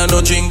 the killer no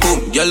drink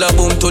boom. Yalla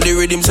boom to the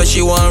rhythm, say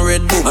she want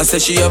red boom. I say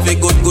she have a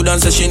good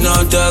and say she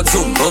not talk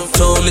soon.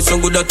 Uptown, listen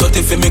good at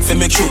 30 fi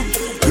make sure.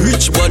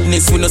 Rich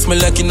badness, we no smell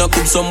like in a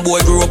coop. Some boy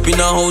grew up in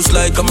a house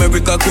like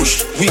America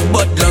Kush. We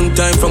bad long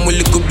time from we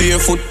little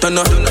barefoot and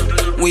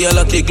we all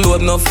a kick low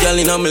enough y'all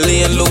in a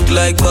million. Look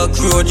like back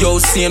road, yo,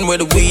 seeing where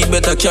the weed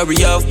better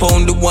carry half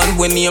pound. The one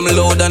when name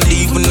loud and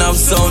even have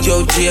sound.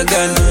 Yo,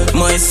 Jagan,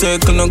 my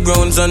circle no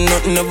grounds and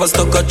nothing ever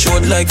stuck a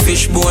throat like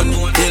fishbone.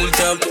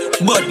 Hilltop,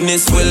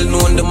 badness well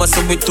known. Them a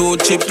say we too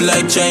cheap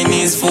like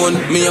Chinese phone.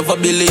 Me have a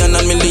billion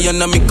and million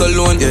and me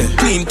cologne. Yeah.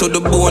 Clean to the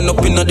bone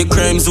up in the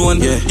crime zone.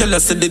 Yeah. Y'all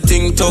say the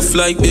thing tough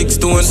like big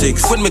stone.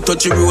 6. When me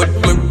touch the road,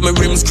 my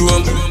rims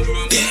chrome.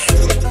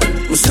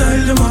 My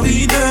style them a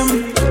beat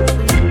them.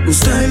 My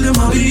style them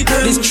a beat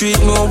them. The street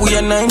know we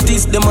are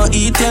 90s, them a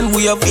eat and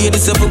we have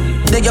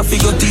 87. They a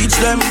figure teach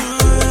them.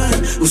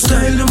 My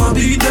style them a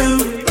beat them.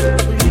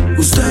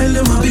 My style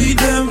them a beat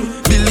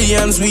them.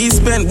 Billions we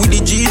spend with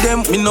the G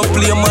them. Me no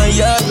play my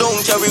yard,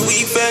 don't carry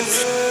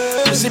weekends.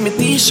 You see me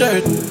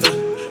t-shirt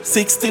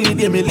 6 till the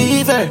day me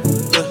leave her.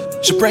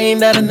 She praying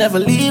that I never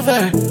leave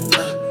her.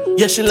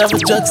 Yeah, she love a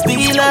drug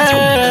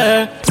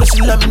dealer, so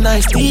she love a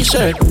nice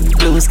t-shirt.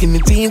 Blue skinny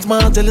jeans,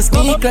 Margiela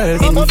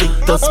sneakers.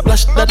 Invictus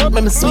splash that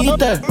make me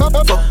sweeter.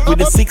 Fuck with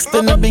the 6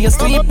 then I be a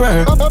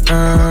sleeper.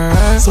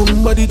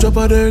 Somebody drop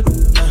a dirt.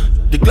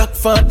 The Glock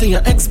 40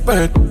 an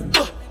expert.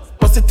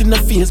 Bust it in the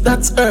face,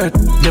 that's earth.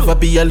 Never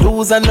be a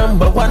loser,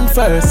 #1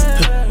 first.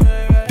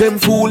 Them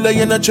fool I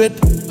in a dread.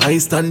 I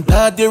stand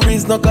hard, there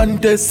is no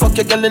contest. Fuck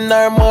your girl in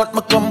her mouth,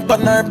 my cum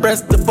on her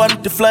breast. The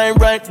panty flying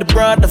right, the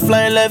broad the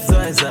flying left.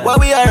 Why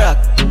we are rock?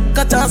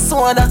 Cut on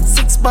soda,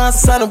 6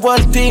 months on the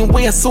world team,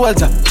 we a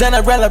soldier.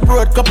 General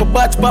abroad, couple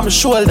batch by my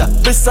shoulder.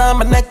 This time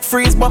my neck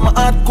freeze, but my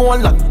heart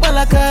cold like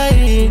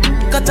Malachi.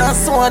 Cut on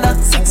soda,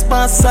 6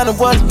 months on the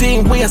world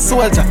team, we a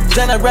soldier.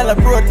 General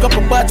abroad,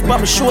 couple batch by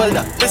my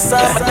shoulder. This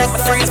time my neck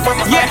freeze, but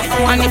my heart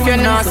cold like. And if you're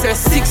not say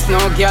 6, no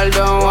girl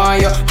don't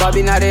want you.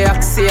 Bobby not the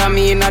Axie, I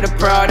mean not the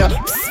Prada.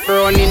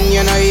 Running,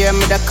 you know, hear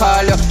me the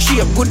call you. She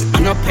a good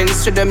and no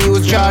pens to the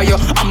muse jar you.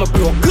 I'm a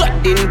bro,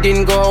 good,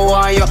 didn't go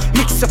on you.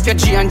 Mix up your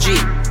G and G.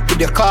 With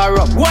the car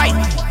up, why?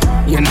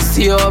 You know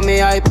see how me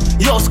hype.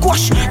 Yo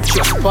squash,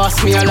 just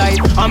pass me a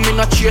light. I'm in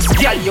a chase,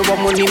 girl, you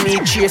want money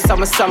me chase.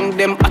 I'm a song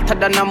them hotter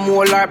than a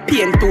molar.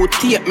 Pain to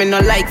tape, me no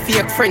like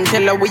fake friend.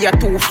 Tell her we are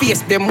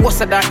two-faced. Them worse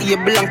than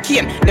Abel and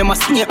Cain. Them a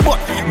snake but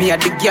me a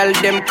the girl,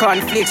 them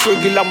cornflakes.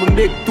 Regular we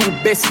make two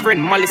best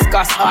friend. Malice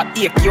cause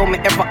heartache. Yo me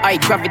ever high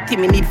gravity,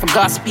 me need for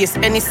gas space.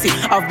 Anything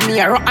of me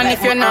a rock. And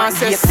if you're not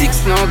say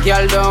 6, no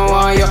girl don't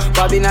want you.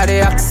 Bobby not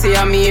the Axie,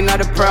 I mean not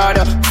the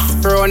Prada.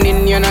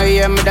 Running, you know,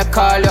 hear me the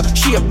call you.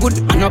 She a good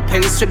and no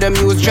pens to the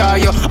muse jar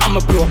you. I'm a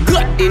bro,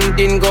 good,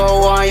 didn't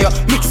go on you.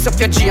 Mix up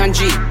your G and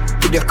G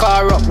with the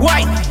car up,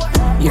 why?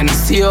 You know,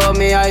 see how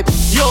me hype.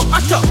 Yo,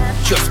 Atto,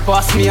 just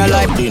pass me a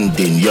life. Din,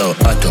 yo,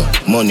 Atto.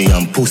 Money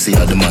and pussy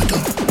are the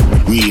matter.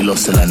 Real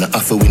hustle and I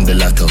have to win the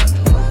lotto.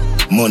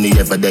 Money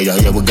ever there,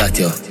 yeah, we got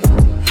you.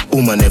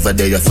 Woman ever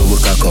there, so we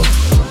cock up.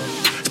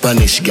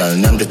 Spanish girl,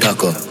 name the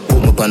taco.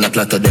 Put me on a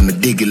platter, then me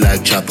dig it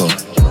like chopper.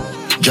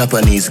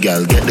 Japanese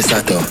girl, get the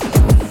sato.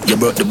 You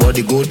brought the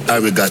body good,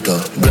 arigato.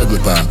 Gregory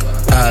Park,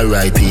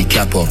 R.I.P.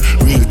 Capo.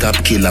 Real top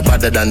killer,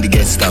 better than the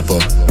Gestapo.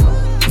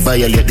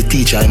 Violate the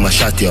teacher, I'ma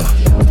shot you.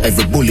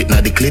 Every bullet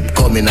na the clip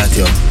coming at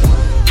you.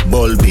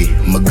 Bulby,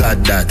 my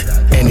god that.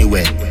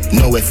 Anyway,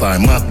 nowhere far,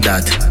 map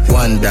that.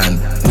 One done,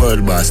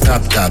 world boss,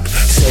 top.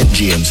 St.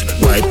 James,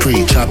 why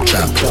pre, chop.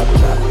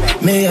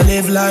 May I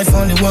live life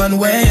only one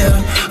way,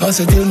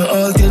 Also till me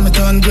old, till me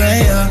turn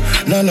grey,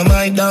 None of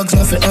my dogs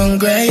nothing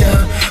hungry,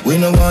 We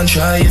no one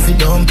try if you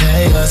don't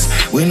pay us.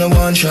 We no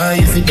one try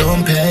if you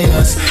don't pay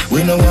us.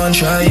 We no one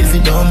try if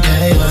you don't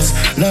pay us.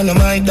 None of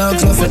my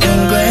dogs nothing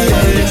hungry,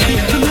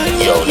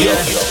 Yo.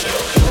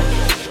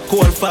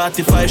 Cold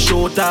 45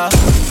 shooter.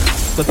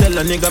 So tell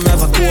a nigga me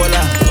have a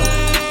cola.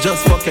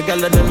 Just fuck a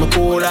gal and then me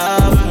cool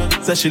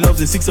off. Say she loves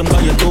the 6 and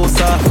buy your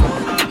toaster.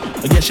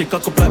 I guess she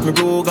cock up like me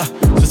Ruger.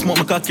 She smoke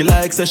my cocky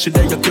like say she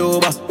there your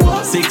Cuba.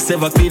 6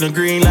 ever clean and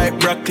green like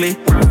broccoli.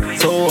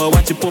 So I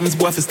watch you put me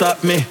boy fi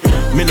stop me.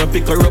 Me no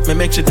pick her up, me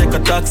make she take a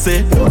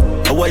taxi.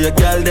 Why your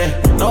girl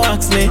there? No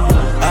ask me.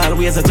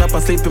 Always a drop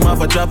asleep, him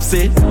have a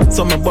dropsy.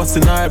 So me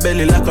bustin' her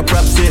belly like a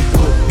propsy.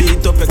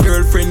 Beat up your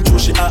girlfriend, true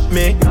she at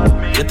me.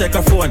 You take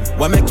her phone,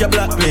 why make you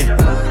block me?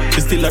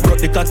 She still a broke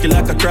the cocky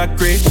like a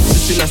crackery.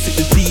 She still a sit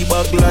the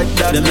T-bag like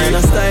that. The man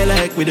a style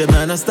like we, the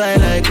man a style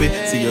like we.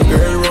 See your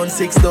girl run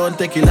 6, don't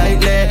take it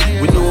lightly.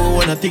 We don't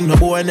wanna think no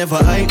boy never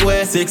hide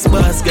way. 6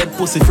 bars get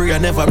pussy free, I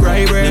never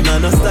bribe her. The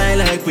man a style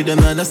like we, the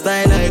man a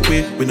style like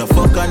we. We no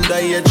fuck on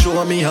diet,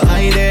 show me your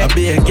eye there. I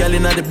be a girl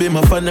in the beam,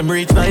 I find them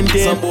reach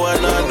 19. Some boy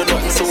not do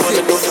nothing, so what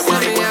they do to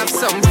me have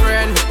some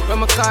friend, when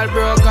me call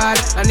bro God.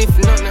 And if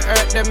nothing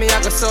hurt them, me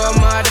I go so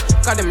mad.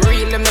 Cause them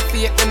real, them no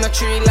fake, them no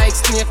tree like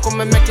snake.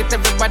 Come and make it,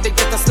 everybody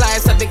get a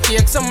slice of the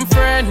cake. Some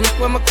friend,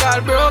 when me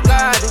call bro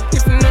God.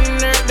 If nothing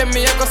hurt them,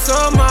 me I go so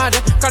mad.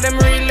 Cause them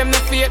real, them no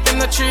fake, them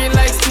no tree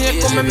like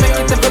snake. Come and make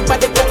it,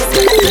 everybody get a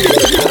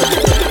slice.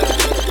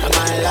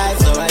 My life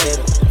so I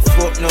live.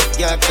 Fuck no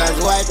girl cause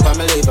white for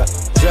my liver.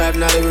 Drive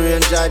now the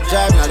range, drive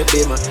now the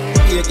beamer.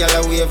 Be a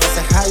girl a wave, I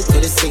say hi to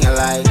the singer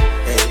like.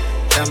 Hey,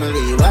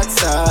 family,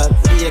 what's up?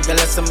 Be a girl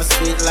a summer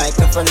sweet like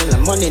a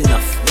vanilla. Money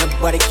enough,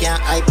 nobody can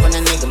hype on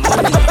a nigga.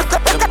 Money enough,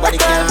 nobody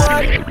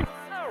can.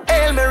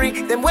 Hail Mary,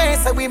 them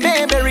ways that we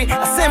may bury.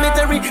 A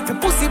cemetery, for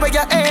pussy by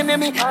your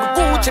enemy. My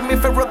Gucci, me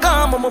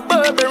Ferragamo, my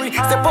Burberry.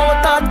 Step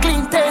out that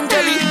clean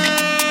tenderly.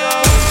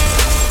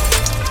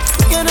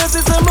 You know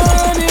see some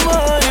money,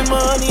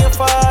 you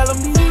follow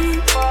me.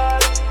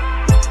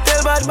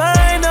 Tell bad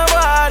mind no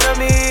bother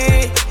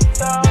me.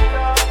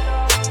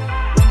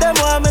 Them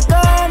want me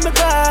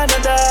gone,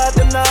 and that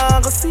them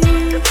not go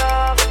see.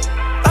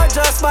 I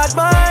just bad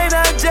mind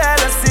and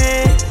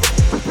jealousy.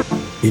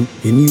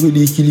 Anyway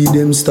they kill it,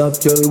 them stop.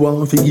 Y'all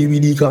want to give me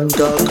the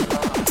contact.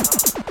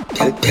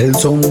 Tell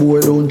some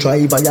boy don't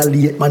try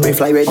violate. Man we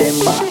fly with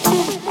them back.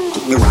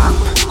 Take me rap.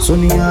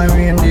 Sunny and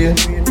rain day.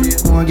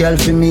 More girl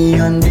for me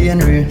and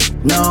DNA.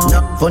 No,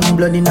 funny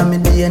blood in my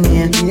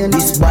DNA.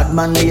 This bad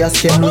man they a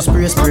scam no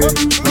spray.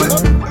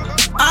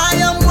 I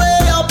am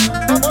way up.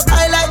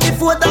 I like the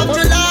 4th of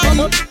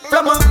July.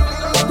 From a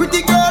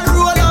pretty girl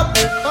roll up,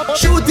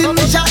 shooting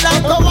me shot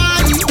like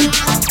Hawaii.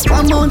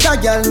 One mount a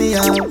girl me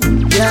out,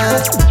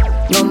 yeah.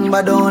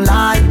 Number don't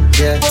lie,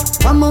 yeah.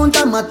 One mount a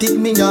matic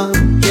me out,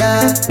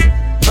 yeah.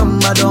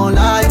 Number don't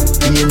lie,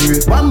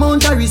 one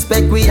mount a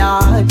respect we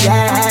are,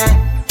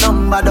 yeah.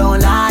 Number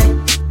don't lie.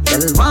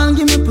 Tell one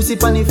give me pussy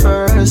pon the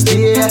first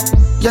day.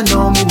 You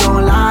know me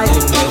don't lie.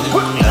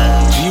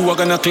 I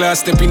gonna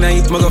class, step in a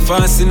hit, go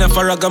fast in a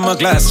farag on my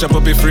glass, chop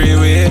up a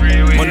freeway.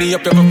 Money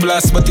up, you have a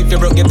plus, but if you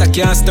broke, get a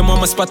cast, them on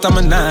my spot,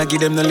 I'm nah,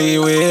 give them the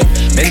leeway.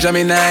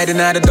 Benjamin Hyde in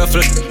the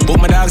duffel. Put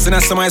my dogs in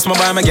a summer, my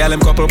buy my gal, them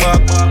couple buck.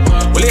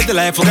 We live the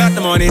life, forgot the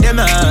money, them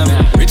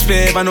have. Rich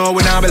flavor, know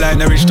we not be like,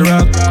 no rich to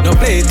rock. No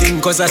play thing,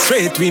 cause I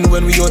straight win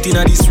when we out in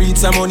the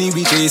streets, and money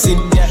we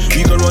chasing.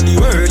 We go run the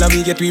world, and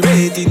we get we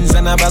ratings,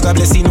 and a bag of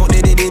blessing, out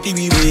the day,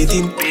 we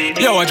waiting.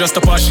 Yo, I just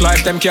a posh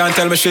life, them can't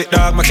tell me shit,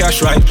 dog, my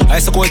cash right. I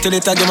support till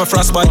it, I give my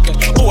frostbite.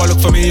 Oh, I look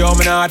for me, yo,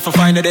 me not hard for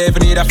find the day, if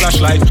need a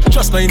flashlight.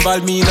 Just not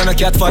involve me in a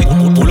cat fight.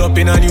 Pull up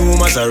in a new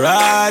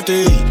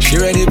Maserati. She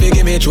ready to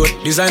give me throat.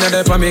 Designer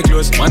there for me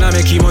clothes. Man, I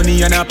make you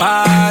money and a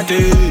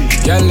party.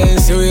 Girl, then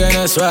see we in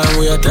a swam.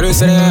 We are tell you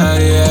say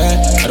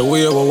yeah. The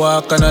way we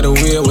walk and the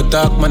way we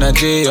talk, man, I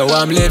J, how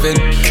I'm living.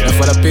 And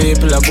for the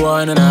people I go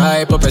on and I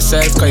hype up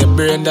yourself, cause your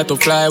brain that to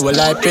fly will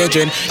like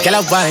pigeon. Girl,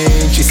 I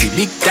wine, she see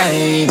big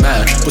time,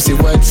 man. Pussy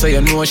wet so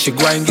you know she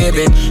go and give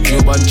it.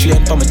 You want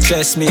chain for my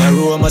chest, me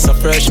aroma so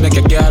fresh, make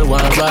a girl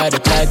want ride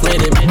it like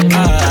with him.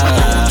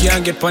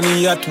 Can't get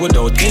funny yacht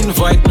without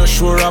invite. No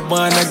sure I'm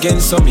born again,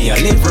 so me I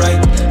live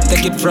right.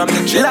 Take it from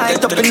the jet.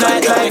 Light up the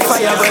night like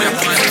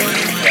fireworks.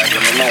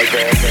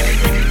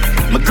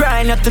 Me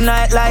grind up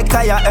tonight like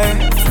fire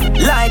earth.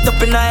 Light up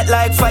the night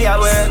like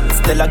fireworks.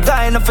 Tell a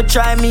guy not to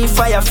try me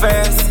fire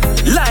first.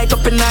 Light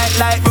up the night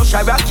like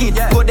Russia rocket.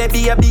 Go there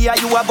be a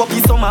you a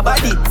bucky summer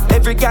body.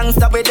 Every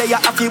gangster where they a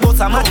happy was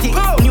a matic.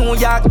 New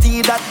York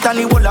tea that and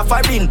the whole of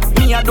foreign.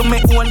 Me a do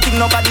me own thing,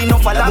 nobody no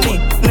follow me.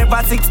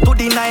 Never 6 to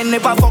the 9,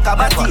 never fuck a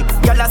body.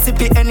 Girl a sip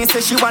it any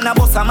say she wanna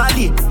bust a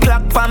mali.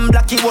 Clock pan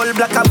blacky wall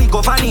black a we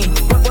go funny.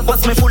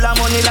 Bust me full of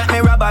money like me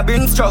rubber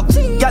bring struck.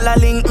 Girl a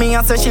link me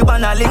and say she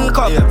wanna link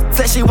up.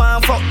 Say she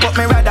want fuck but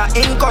me rather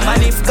income.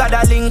 And if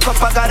gotta link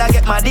up I gotta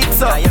get my dick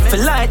up.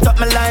 Feel light up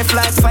my life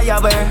like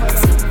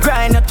fireworks.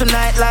 Grind up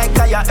tonight like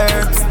fire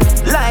earth.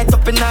 Light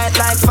up the night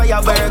like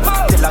fireworks.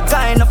 Till a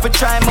guy enough to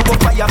try me go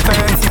fire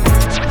first.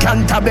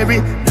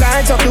 Canterbury,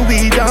 light up the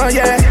weed, oh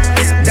yeah.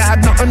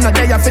 Dad, nothing no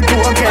day for do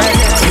okay.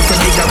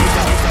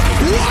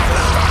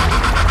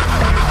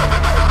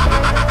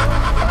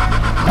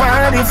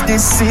 What if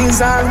this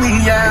is all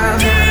we are?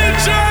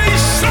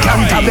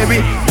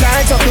 Canterbury,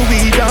 light up the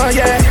weed, oh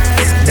yeah.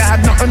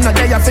 Dad, nothing no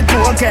day for do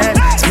okay.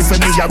 Split for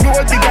me a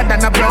roll bigger than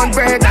a brown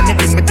bread. And it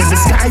bring me to the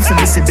sky for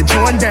me see the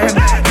drone them.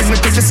 Bring me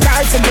to the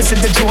sky for me see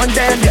the drone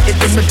them. Yeah, it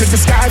bring me to the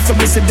sky for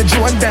me see the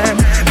drone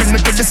them. Bring me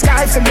to the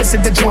sky for me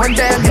see the drone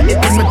them. Yeah, it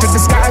bring me to the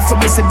sky for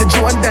me see the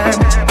drone them.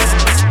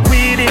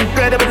 Weed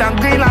incredible and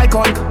green like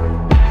Hulk.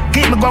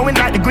 Keep me going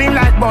like the green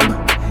light bulb.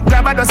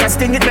 Grabber does a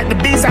sting, it make the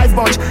bees eyes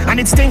bunch. And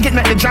it stink, it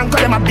make the junk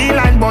call them a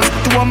beeline buzz.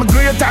 To all my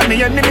great time,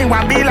 me enemy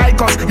want be like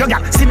us. Yo,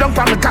 yeah, sit down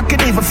from the cock,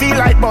 it even feel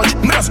like bunch.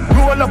 Me just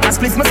roll up and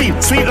split my feel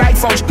sweet like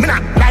fudge. Me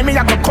not lie, me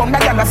I go come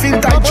back and I feel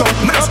tight chunk.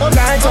 Me just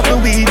light up the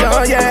weed,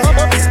 oh yeah.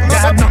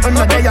 Dad, nothing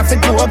no day I feel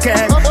too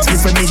okay.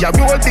 Split for me a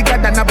roll bigger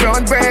than a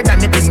brown bread.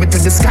 And it bring me to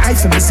the sky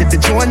for me see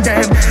the drone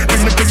them.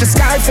 Bring me to the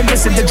sky for me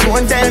see the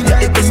drone them.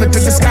 Yeah, it bring me to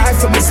the sky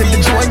for me see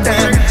the drone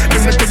them.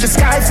 Bring me to the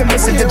sky for me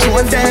see the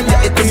drone them.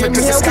 Yeah, it bring me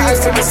to the sky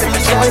for me.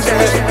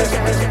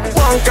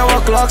 Punk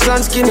our clocks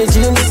and skinny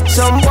jeans.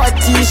 Some white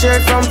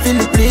t-shirt from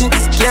Philippines.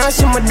 Can't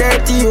see my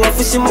dirty, you have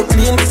to see my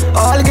clean.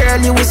 All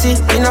girl you will see,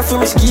 enough for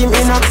me scheme,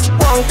 enough.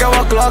 Punk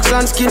our clocks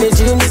and skinny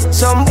jeans.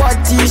 Some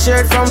white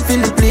t-shirt from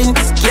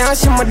Philippines. Can't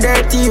see my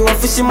dirty, you have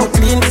to see my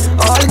clean.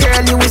 All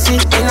girl you will see,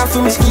 enough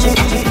for me scheme.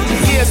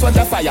 Here's what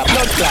the fire,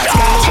 blood clot,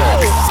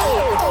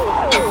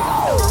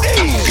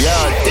 Yo,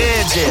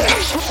 DJ.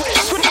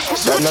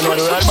 Don't know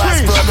the real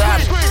boss program.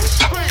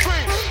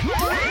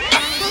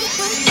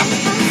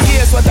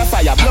 What a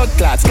fire, blood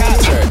clots,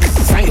 cancer.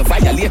 Sign you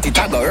violate it,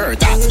 I go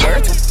hurt,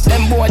 expert.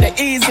 Them boy, they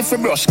easy for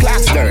brush,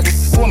 class dirt.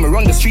 When me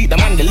run the street, them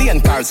on the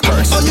lane cars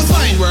curse. How you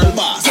find world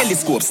boss?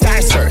 Telescope,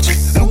 star search.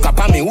 Look up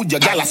on me, would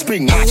your gala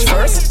spring match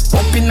first?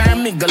 Up in our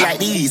nigga like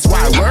the East,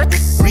 war work.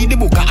 Read the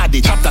book of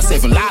Adi, chapter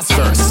 7, last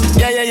verse.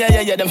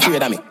 Yeah, them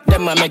afraid of me.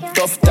 Them a make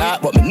tough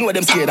talk, but me know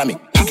them scared of me.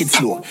 Kick it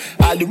slow.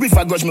 All the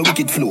river grudge me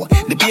wicked flow.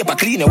 The paper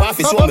clean, you want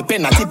to show me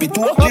pen and tip it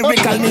too.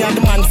 Lyrical me and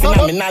the man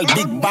phenomenal.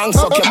 Big bang,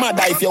 suck your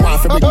mother if you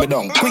want to bring me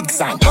down.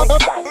 Quicksand.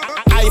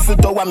 Eiffel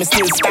Tower, me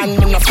still stand.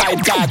 Me no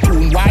fight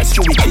cartoon. Why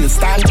should we kill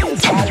stand? We are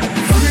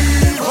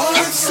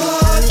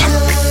started.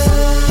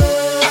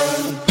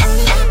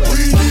 We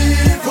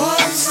need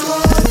one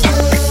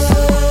started.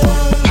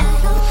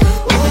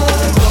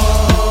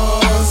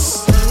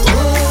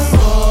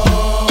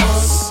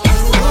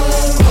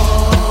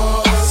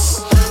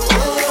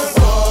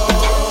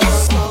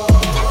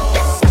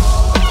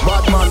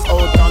 Batman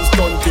out and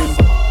stunting.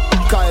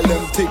 Kyle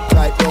them thick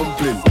like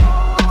dumpling.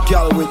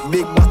 Girl with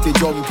big body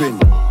jumping.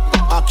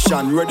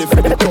 Action, ready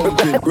for the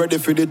thumping. Ready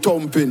for the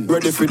thumping.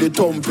 Ready for the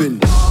thumping.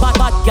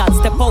 Bad girl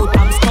step out,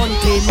 I'm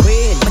stunting.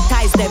 My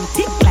ties them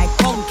thick like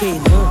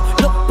pumpkin.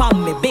 Look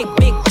pon me, big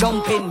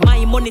jumping.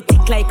 My money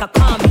thick like a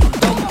calming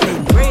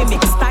dumpling.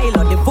 Remix style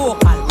of the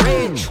vocal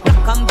range.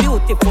 Black and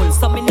beautiful,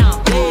 so me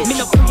now play. Me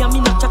no pray, me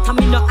no chatter,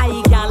 me no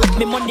eye girl.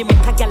 Me money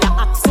make a girl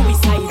act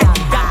suicidal.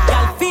 That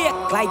girl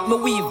fake like me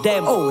weave them.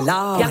 Oh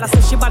Lord. Y'all say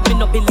she bad, me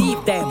no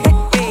believe them.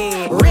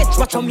 Hey, rich,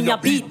 watch how me a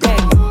beat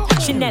them.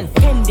 Chanel,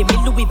 Fendi, me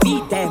Louis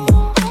V them.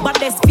 But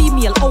there's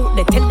female out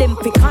there, tell them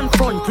fi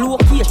confront.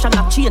 Location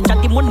a change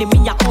and the money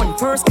me a on.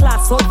 First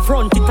class up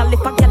front, it a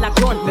left a girl a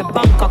grunt. Me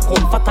bank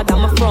account fatter than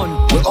my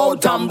front. We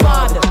out and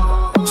bad.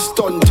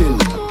 Stunting,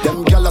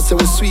 them gyal say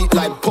we sweet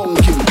like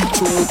pumpkin.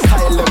 True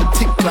Kyle them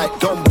thick like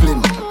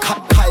dumpling.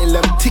 Kyle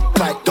them thick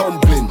like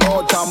dumpling.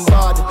 Out and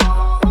bad.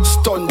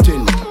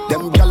 Stunting,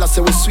 them gyal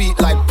say we sweet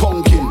like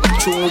pumpkin.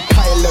 True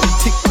Kyle them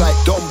thick like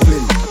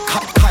dumpling.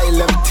 Kyle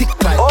them thick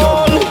like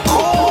dumpling.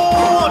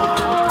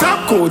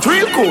 Top coat,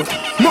 real coat.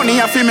 Money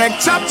have to make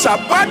chop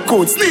bad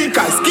coat,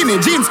 sneakers, skinny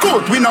jeans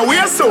coat. We know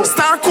wear so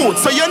star coat,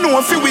 so you know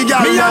if we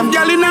gal. Me have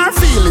gal in her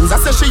feelings. I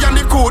say she on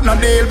the coat no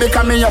deal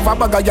because me have a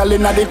bag of gal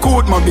in the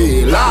coat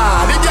mobile.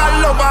 Ah, the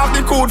gal love have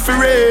the coat for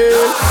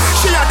real.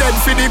 She a dead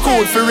for the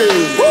coat for real.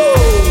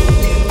 Woo!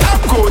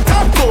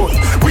 Top coat.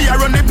 We are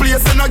on the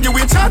place and I give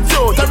we chat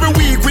out. Every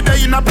week we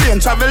day in a plane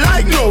travel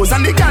like nose.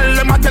 And the gal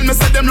them a tell me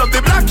say them love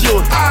the black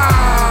youth.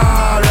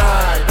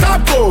 Alright,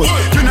 top coat.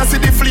 You know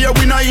see the flare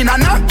we know in a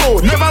knock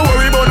out. Never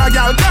worry about a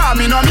gal car,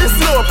 me no miss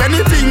slope.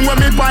 Anything when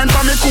me point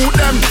for me coat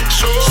them.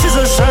 She's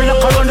a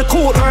Sherlock around the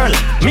coat girl.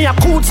 Me a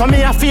coat so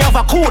me a fear of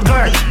a coat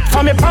girl.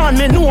 For me born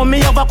me know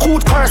me have a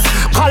coat curse.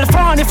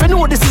 California if you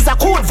know this is a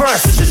code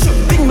verse.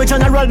 Think me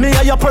general me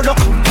a your product.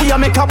 We a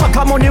make a pack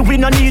of money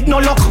we no need no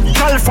luck.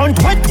 Girl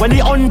front wet when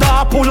the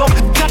under pull up.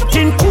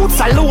 Captain coat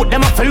salute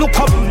them have to look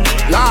up.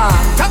 Nah,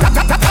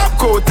 top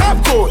coat.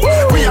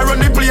 We are on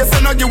the place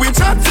and I give we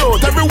chat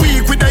out. Every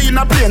week we day in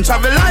a plane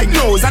travel like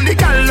nose. And the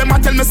gal them a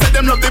tell me say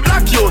them love the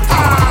black youth.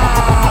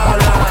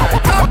 Alright,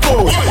 top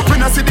coat. We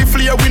no see the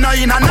flare we no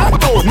in a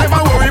knock out.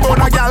 Never worry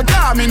about a gal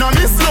car, me no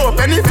miss slope.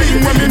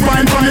 Anything when me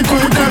find for me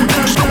coat them.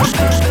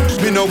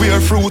 Me no wear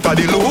fruit of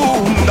the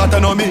loom. That a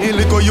no me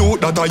little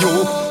youth, that a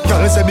you.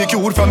 Girl say me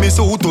cute from me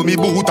suit to me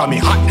boot. And me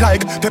hot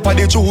like pepper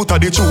the truth of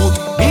the truth.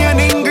 Me an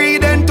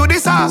ingredient to the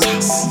sauce.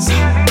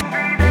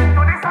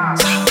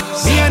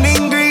 Me an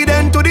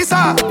ingredient to the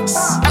sauce.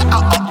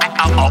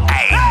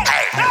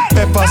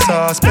 Pepper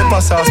sauce. Me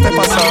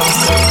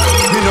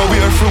no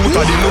wear fruit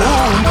of the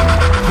loom.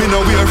 Me no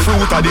wear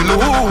fruit of the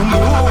loom.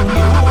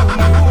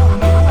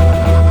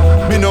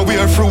 Me no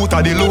wear fruit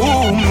of the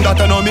loom.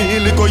 That a no me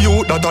little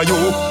youth, that a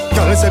you.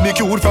 Girl say me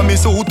cute from me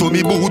suit to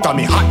me boot. And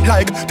me hot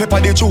like pepper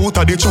the truth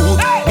of the truth.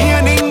 Me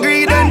an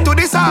ingredient to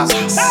the sauce.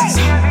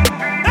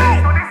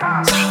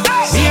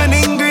 Me an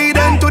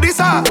ingredient to the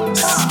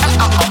sauce.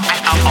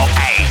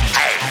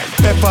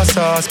 Pepper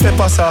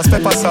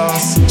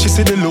sauce. She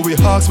see the Louis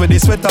Hawks with the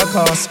sweater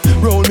cost.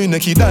 Roll me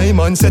necky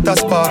diamond set a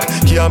spark.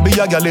 Can't be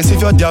a gal if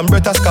your damn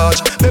breath a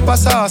scotch. Pepper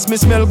sauce, me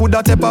smell good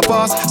at pepper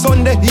pass.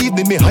 Sunday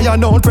evening me high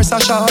and down press a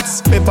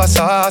shots. Pepper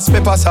sauce,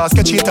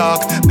 catchy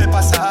talk.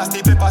 Pepper sauce,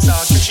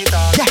 catchy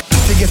talk. Yeah.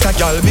 To get a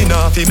gal, me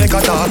nah fi make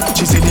a talk.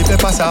 She see the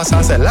pepper sauce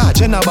and say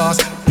large in a boss.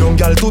 Young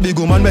gal too big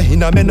woman we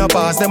in a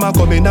menopause. Them a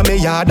come in a me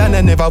yard and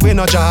they never win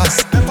no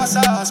jazz. Pepper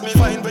sauce, me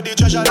find with the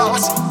treasure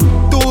lost.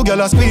 Two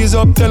gal a squeeze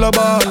up, tell a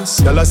boss.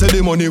 Gal a say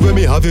the money when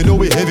me have you know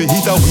we heavy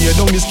hit a way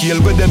down the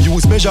scale where them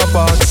use measure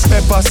parts.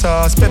 Pepper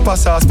sauce.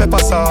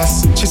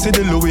 She see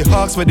the Louis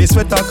Hawks with the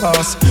sweater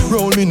cost.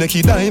 Roll me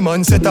necky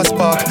diamond set a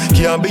spark.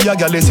 Can't be a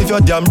gal if your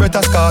damn breath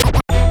a scar.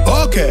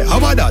 Okay, how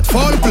about that?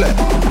 Fall play.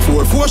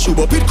 4-4 shoe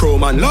up with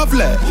chrome and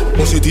lovely.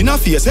 Bust it in a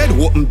face head,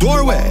 open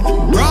doorway.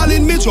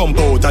 Brawling me jump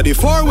out of the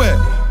four-way.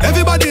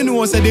 Everybody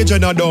knows that the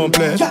Jenna don't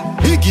play.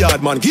 Big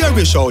yard man, gear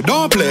we show,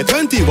 don't play.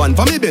 21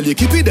 for me belly,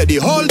 keep it there the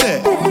whole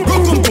day.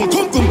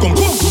 Come.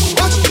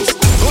 Watch this.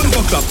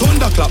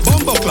 Thunderclap,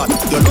 bumbo clap.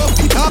 You love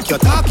the talk, you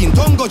talking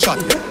tongue go chat.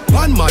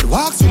 One mad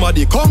walk,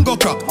 somebody Congo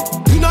crap.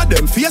 Inna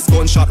them face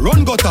gunshot,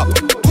 run go tap.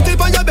 Put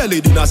it on your belly,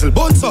 the nozzle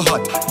bun so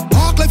hot.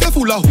 Walk like you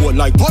full of hole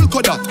like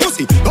polka dot.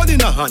 Pussy, gun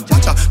in a hand,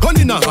 chacha, gun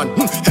in a hand.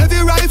 Heavy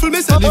rifle,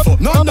 me sell it for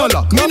no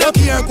lock. Me no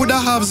care, coulda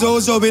have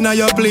Zozo in a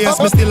your place.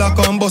 Me still a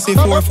come bossy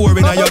 4-4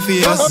 in a your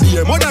face.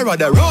 Your mother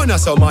rather run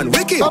as some man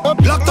wicked.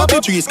 Blocked up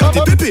the trees, cut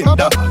the pippin.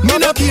 Me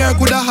no care,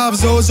 coulda have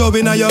Zozo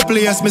in a your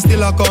place. Me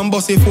still a come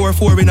bossy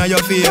 4-4 in a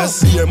your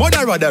face. Your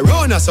mother rather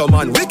run as some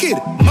man wicked.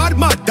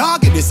 Mad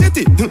dog in the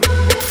city.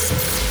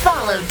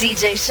 Follow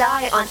DJ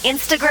Shy on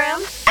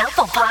Instagram,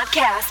 Apple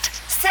Podcast,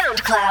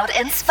 SoundCloud,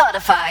 and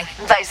Spotify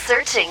by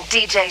searching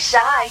DJ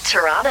Shy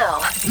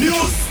Toronto. New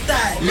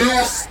style,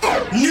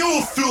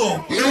 new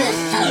flow.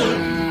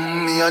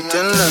 Me I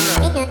tell them.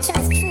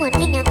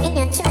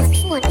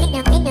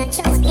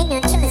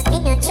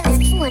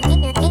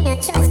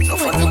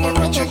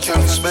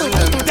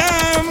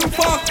 Damn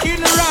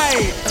fucking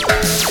right.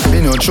 Me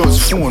no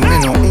trust phone, me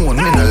no own,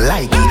 me no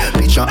like it.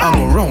 Picture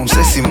I'm around,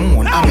 say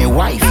Simone, I'm a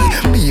wifey.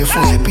 Be a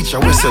fuzzy picture,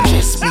 we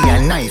suggest me a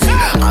knifey.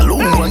 All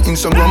over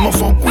Instagram, I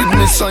fuck with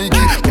me psyche.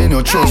 Me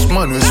no trust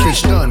man, we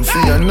switch down for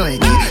your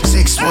Nike.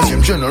 6 was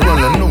him general,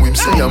 I know him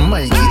say I'm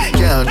Mikey.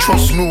 Can't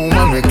trust no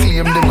man, we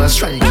claim them as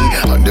strikey.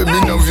 And them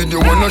in a video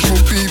wanna show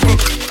people.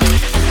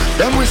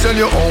 Them we sell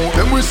your own,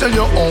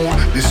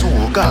 The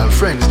so-called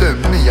friends,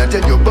 them me I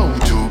tell you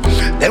about to.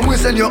 Then we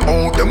send you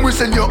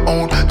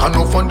out, and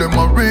off on them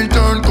a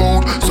return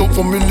code. So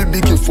family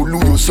be careful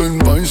who you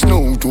send vice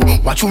now to.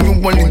 Watch who you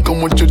want link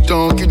and what you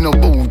talking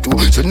about to.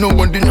 So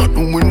nobody not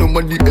doing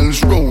nobody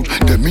else road.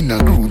 Them in a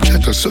group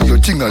chat so your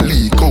thing a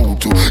leak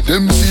out to.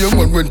 Them see you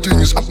when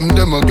things happen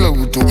them a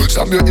glow to.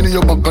 Stab you in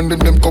your back and then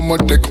them come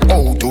and take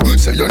out to.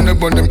 Say you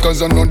never them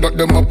cause I know that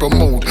them a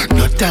promote.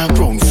 Not that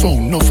round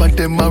phone, no for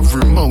them have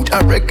remote.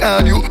 I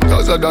record you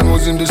cause I done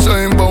was in the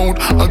same boat.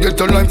 I get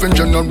a life in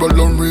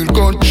general and real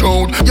gun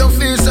shout. Your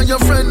face and your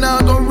friend now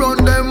go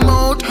run them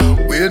out.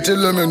 Wait till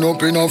them end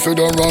up in a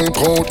federal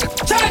court.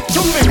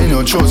 Me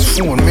no trust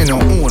phone, me no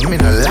own, me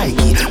no like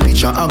it.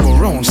 Picture I go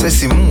round, say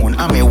Simone,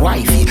 I'm a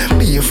wifey.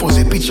 Be a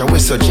fuzzy picture we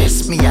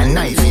suggest me a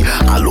knifey.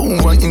 All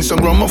over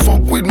Instagram I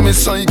fuck with me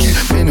psyche.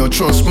 Me no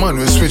trust man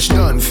we switch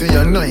down for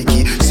your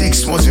Nike.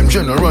 6 months him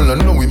general I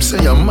know him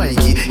say I'm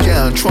Mikey.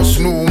 Can't trust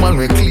no man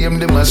we claim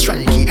them as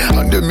strikey.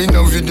 And them in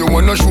a video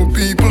wanna show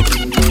people.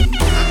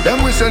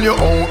 Them we sell your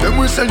own,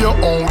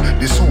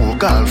 This whole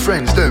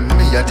girlfriends, them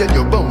me I tell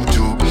you about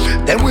you.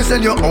 Them we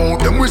sell your own,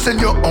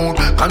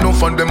 Can no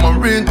fund them a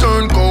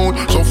return code.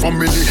 So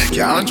family,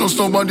 can't trust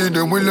somebody,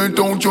 them will let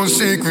out your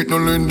secret. No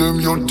lend them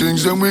your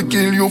things, them will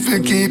kill you if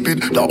you keep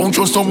it. Don't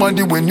trust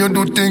somebody when you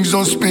do things,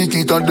 don't speak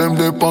it. And them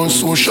they on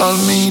social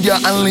media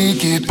and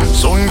leak it.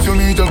 So if you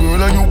meet a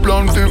girl and you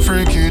plan to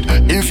freak it,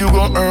 if you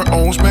got her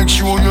house, make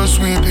sure you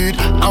sweep it.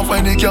 And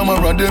find the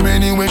camera, them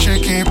anyway she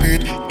keep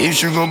it. If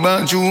she go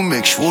back you,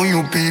 make sure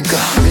you peep.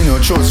 Me no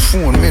trust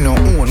phone, me no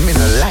own, me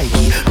no like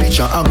it.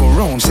 Picture I go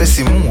round, say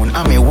Simone,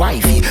 I'm a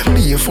wifey.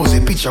 Be a fuzzy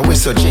picture we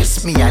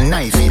suggest me a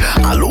knifey.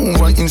 All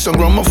over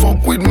Instagram I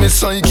fuck with me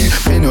psyche.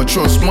 Me no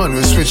trust man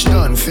we switch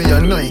down for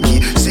your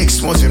Nike.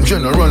 6 months him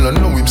general I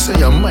know him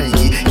say I'm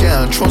Mikey.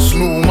 Can't trust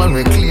no man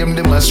we claim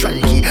them as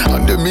strikey.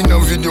 And them in a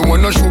video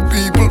wanna show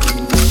people.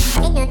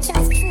 Me no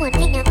trust phone,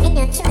 me no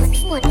trust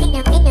phone, me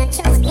no trust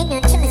phone, me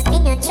no trust phone, me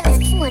no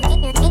trust phone, me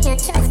no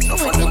trust phone.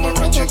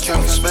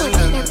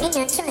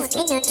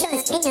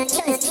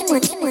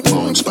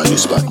 Bounce by the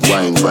spot,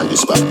 wine by the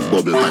spot,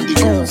 bubble by the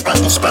groove by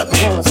the spot,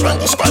 by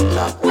the spot.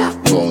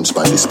 Bounce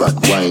by the spot,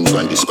 wine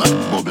by the spot,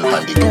 bubble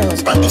by the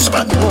groove by the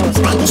spot,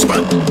 by the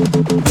spot.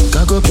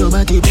 Cock up your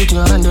body, put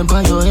your hand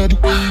on your head.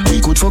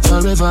 We could fuck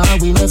forever,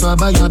 we never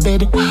buy a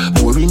bed.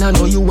 Boring, I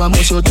know you are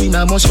most your twin,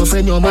 I must your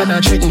friend, your man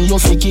a threaten you,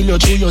 fi kill your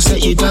tree, you say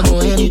it a go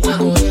ahead.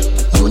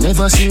 You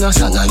never sing a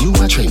song, and you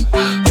a trend.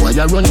 Why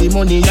you run the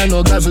money, I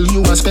no gravel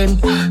you a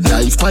spend.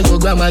 Life by your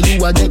grandma,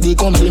 you a get the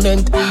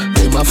compliment.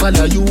 Them a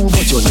follow you,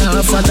 but you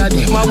not follow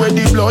them. A where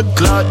the blood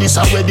clot this,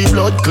 a where the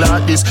blood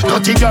clot this.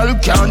 Dirty girl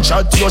can't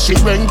chat, you she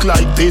rank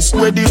like this.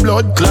 Where the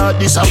blood clot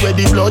this, a where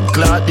the blood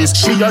clot this.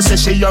 She a say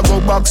she a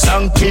go box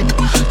and kick.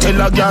 Tell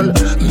a girl,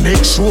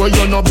 make sure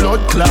you no blood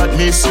clot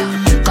miss.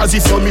 Cause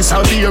if you miss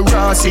out be a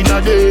ras in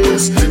a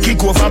days.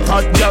 Kick over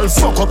pot, girl,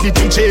 fuck up the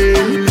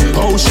kitchen.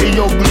 How she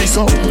ugly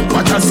so,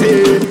 what I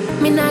say.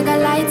 Me nah gonna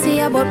lie to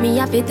you, but me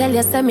have to tell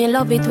you, say me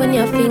love it when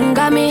you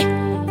finger me.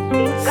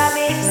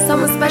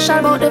 Something special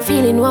about the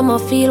feeling what I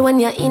feel when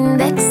you're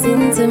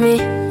indexing to me.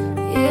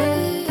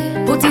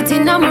 Yeah. Put it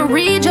in my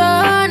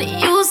region.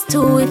 Used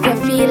to if you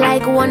feel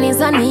like one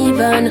is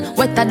uneven.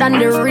 Wetter than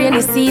the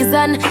rainy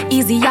season.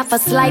 Easy off a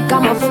slide,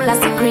 come a full of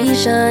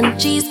secretion.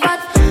 Cheese pot,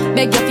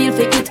 beg you feel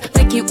for it.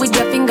 Take it with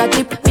your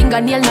fingertip.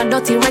 Fingernail not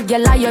dirty,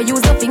 regular, you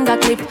use a finger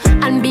clip.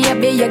 And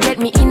baby, you get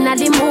me in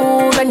the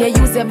mood. When you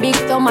use your big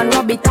thumb and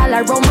rub it all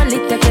around my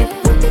little clip.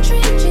 Put the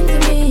trench into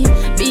me.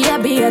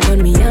 Baby,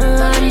 turn me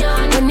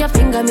on when you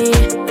finger me.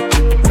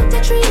 Put the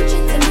trench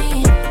into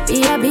me.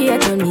 Baby,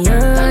 turn me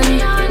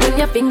on when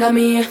you finger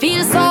me.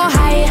 Feel so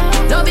high.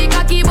 No big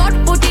cocky but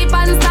put it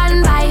on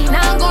standby.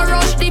 Now go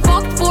rush the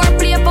fuck for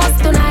play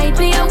post tonight.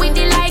 Play with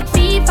the like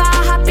FIFA.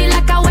 Happy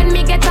like a when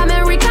me get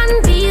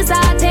American visa.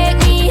 Take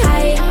me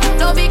high.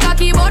 No big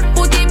cocky but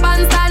put it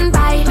on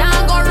standby.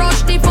 Now go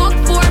rush the fuck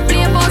for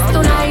play post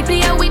tonight.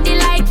 Play with the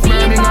like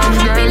FIFA.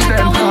 Happy like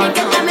a when me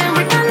get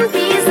American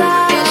visa.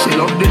 She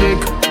love the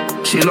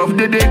dick, she love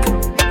the dick.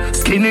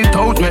 Skin it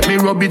out, make me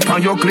rub it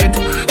on your clit.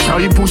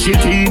 Try push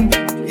it in,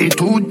 it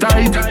too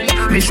tight.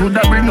 Me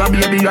shoulda bring a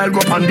baby, I'll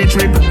go on the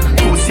trip.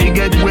 Pussy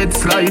get wet,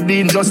 slide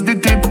in just the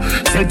tip.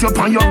 Set up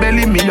on your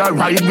belly, me a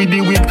ride with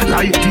the whip.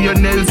 Like Tia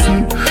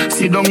Nelson,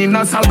 sit down in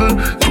a saddle.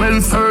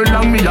 12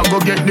 furlong, me a go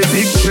get the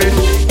big trip.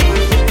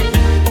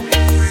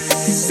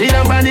 See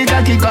the body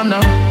cocky come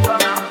now.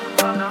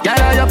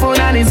 Girl, your phone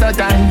and it's a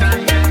time.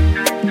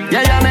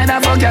 Yeah, you made a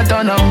fuck your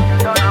turn now.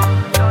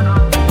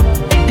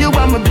 You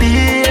want my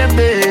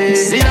baby.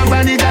 See the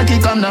body cocky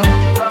come now.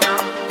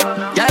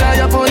 Girl,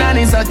 your phone and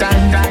it's a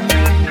time.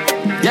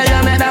 Yeah,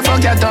 you made a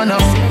fuck your turn now.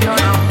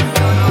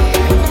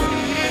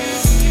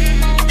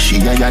 She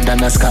higher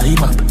than a sky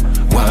map.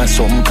 Want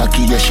some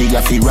cocky, yeah, she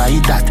have to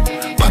ride that.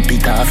 Pop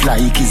it off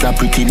like it's a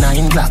pretty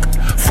 9 black.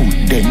 Foot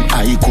them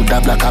I coulda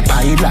black a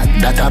pilot.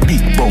 That a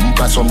big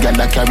bumper, some gyal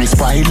that carry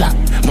spoiler.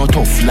 Not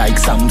tough like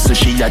Sam, so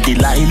she a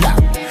Delilah.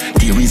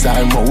 There is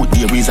her mouth,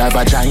 there is her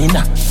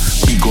vagina.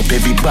 Big up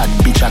every bad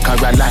bitch a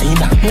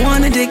Carolina. Me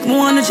wanna dick, me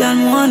wanna jam,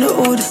 me wanna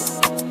hood.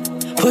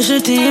 Push a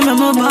team,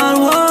 I'm a bad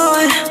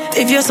boy.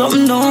 If you're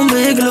something don't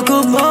big, look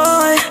a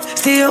boy.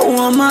 Stay at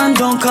home man,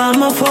 don't call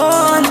my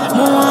phone.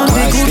 More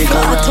big good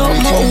flat up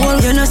my hole.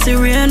 You know see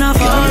rain or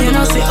fall, you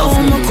know see how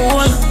my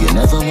cold.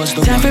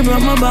 Time to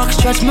break my back,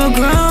 stretch my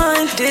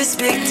grind. This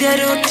big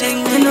tattoo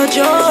thing, me no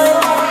joy.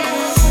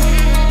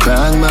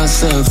 Crying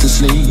myself to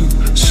sleep.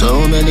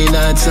 So many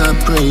nights I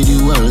prayed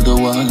you were the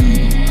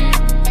one.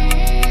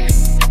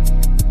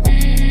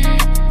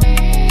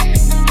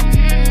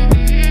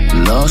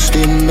 Lost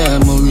in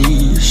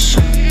memories.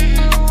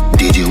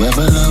 Did you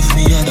ever love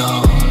me at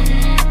all?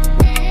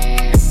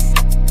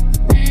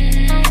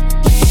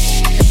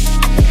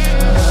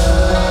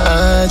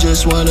 I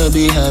just wanna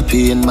be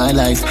happy in my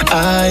life.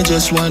 I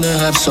just wanna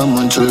have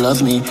someone to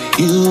love me.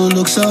 You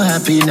look so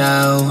happy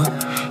now,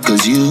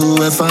 'cause you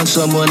have found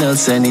someone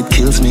else and it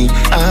kills me.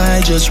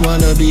 I just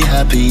wanna be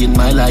happy in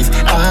my life.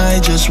 I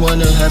just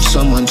wanna have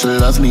someone to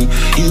love me.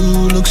 You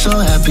look so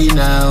happy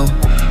now,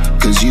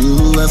 'cause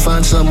you have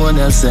found someone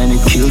else and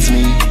it kills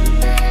me.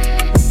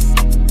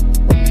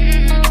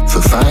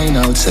 For find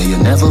out, say you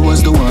never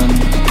was the one.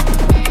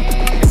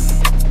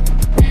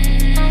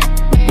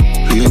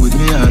 Play with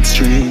me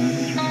heartstring.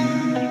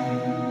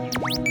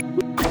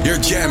 You're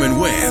jamming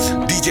with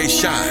DJ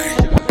Shy.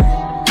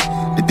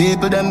 The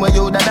people them where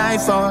you that die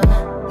for,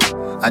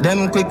 and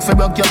them quick for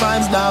broke your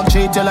vibes, dog.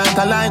 Treat you like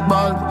a light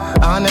bulb,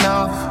 on and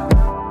off.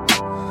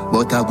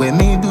 But when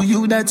me do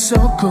you that's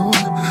so cool.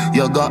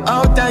 You go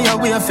out of your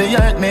way for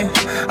hurt me,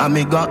 and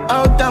me go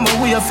out of my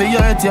way for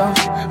hurt you.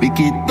 We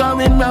keep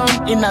going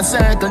round in a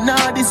circle.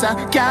 Now this a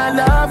can't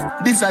love,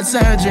 this a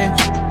surgery.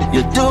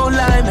 You too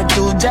lie, me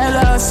too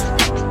jealous.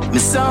 Me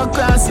so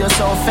cross, you're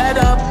so fed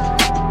up.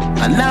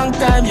 A long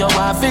time you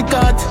want to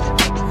cut.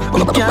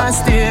 Me can't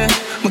stay,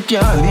 me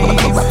can't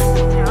leave.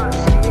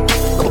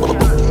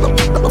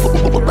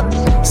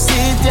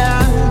 Sit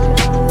down.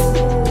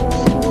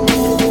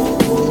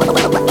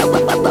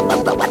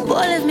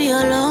 Boy, leave me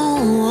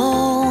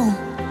alone.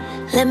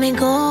 Let me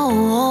go.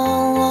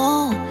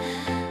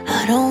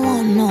 I don't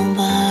want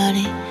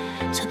nobody,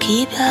 so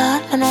keep your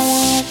heart when I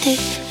want it.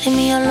 Leave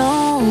me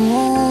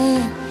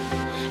alone.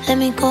 Let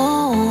me go.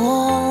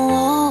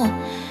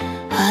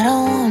 I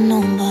don't want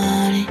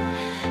nobody,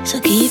 so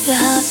keep your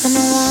heart when I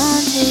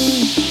want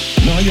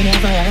it. No, you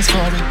never ask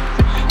for it.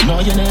 No,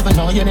 you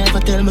never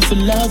tell me to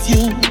love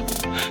you.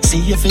 See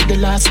you for the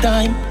last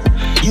time.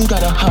 You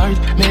got a heart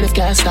made of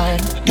cast iron.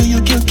 Do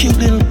you kill cute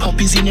little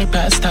puppies in your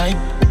pastime?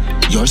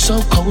 You're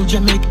so cold, you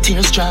make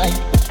tears dry.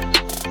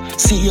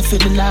 See you for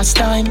the last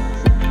time.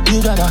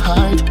 You got a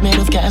heart made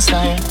of cast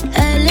iron.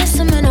 Hey,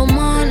 listen, me no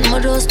man,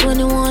 I'm just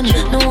 21.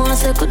 No one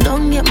say could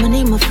down, get my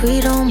name, my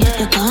freedom.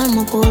 You call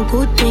my goal,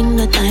 good thing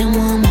that I am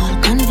warm.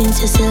 I'll convince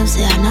yourself,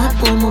 say I'm not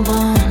for my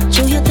bond.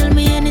 So you tell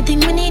me anything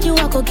we need, you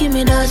walk, give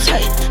me that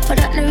right. But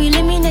that don't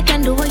really mean you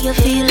can do what you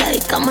feel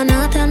like. I'm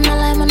not in my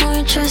life, I'm not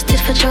interested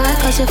for try.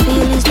 'Cause your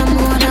feelings no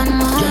more than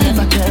mine. You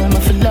never tell me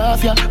to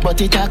love you,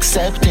 but it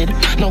accepted.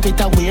 Now it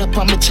a way up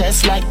on my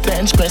chest like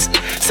bench press.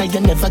 Say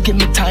you never give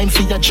me time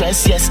for your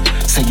dress, yes.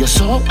 Say you're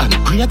so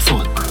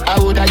ungrateful. I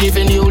woulda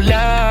given you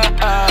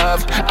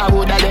love, I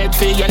woulda let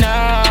for you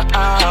now.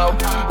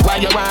 Why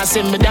you wanna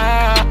sit me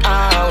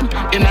down?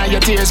 In all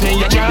your tears, me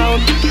you drown.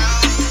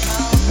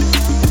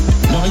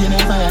 No, you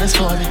never ask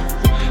for it.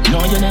 No,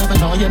 you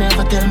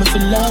never tell me to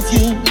love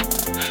you.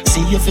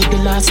 See you for the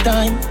last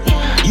time.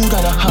 You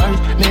got a heart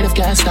made of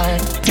cast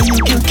iron. Do you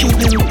kill cute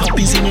little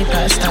puppies in your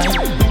pastime?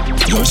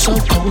 You're so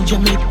cold, you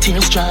make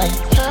tears dry.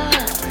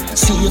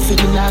 See you for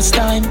the last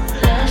time.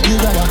 You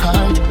got a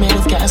heart made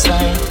of cast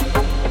iron.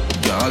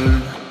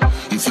 Girl,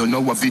 if you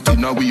know of it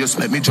in a waist,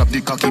 let me drop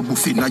the cocky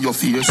buff in your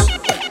face.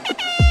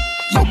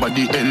 Your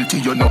body healthy,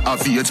 you know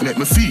have it. Make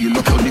me feel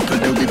like your nipple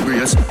there with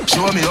brace.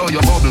 Show me how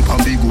your bubble can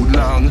be good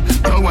long.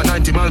 You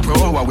 190 miles per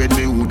hour with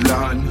me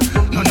woodland.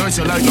 No noise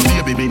you like no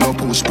baby, me no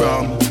push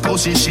prom.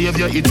 Pussy shave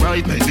you eat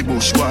right, make the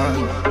bush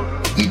one.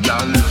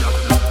 Girl,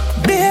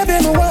 baby,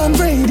 me want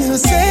breathe. You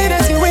say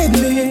that you with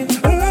me.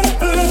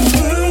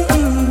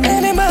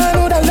 Any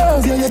man would I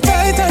love you. You're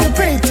tight and you're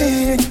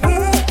pretty.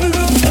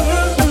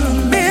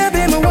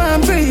 Baby, me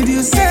want breathe.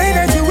 You say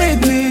that you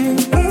with me.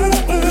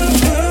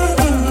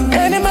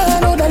 Any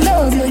man would I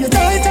love you. You're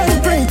tight and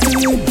you're pretty.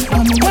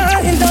 I'm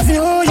want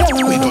interview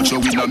you. me touch you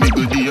in a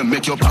middle day,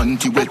 make your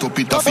panty wet up,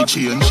 it off it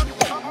change.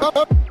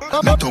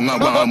 Me tongue a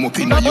warm up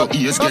inna your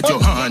ears, get your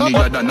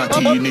hornier than a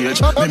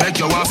teenage. Me make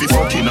you want fi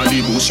fuck inna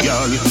the bush,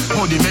 girl.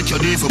 How they make you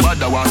day for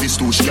bad, I want fi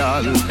stoosh,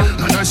 girl.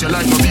 And I say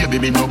like no baby,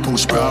 me no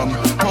push prom.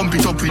 Pump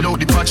it up without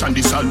the patch and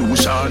the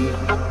solution,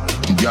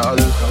 girl.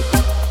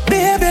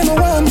 Baby, me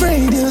want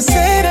breathe. You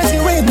say that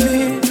you with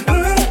me.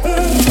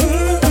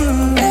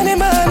 Any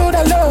man would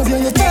I love you.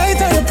 You're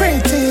tight and you're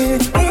pretty.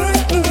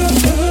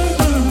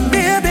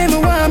 Baby, me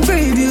want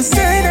breathe. You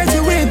say that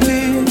you with me.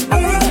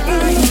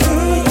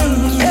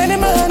 Any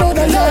man would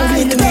I love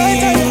you. You're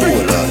tight and you're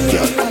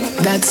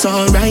pretty. That's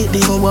alright,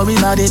 don't worry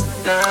about it.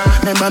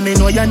 Remember me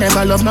know you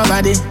never love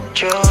nobody.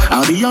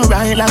 I'll be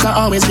alright like I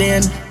always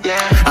been.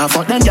 I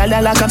fuck them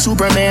gyal like I'm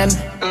Superman.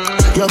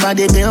 Your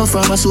body built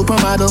from a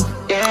supermodel.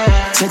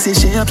 Sexy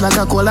shape like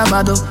a cola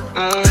bottle.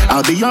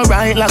 I'll be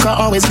alright like I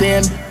always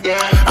been.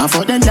 I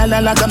fuck them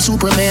gyal like I'm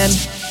Superman.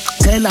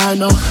 Tell her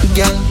no.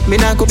 Girl, me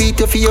not go beat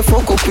you for your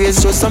fuck up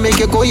ways. Just to make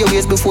you go your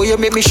ways before you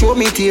make me show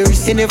me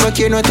tears. You never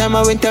care no time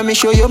I went time me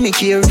show you me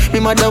care. Me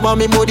mother want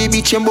me body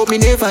bitchin' but me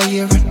never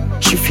hear.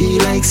 She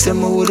feel like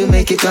someone wouldn't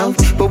make it out.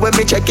 But when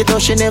me check it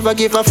out, she never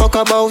give a fuck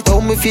about how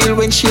me feel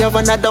when she have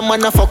another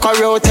man a fuck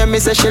her out. Tell me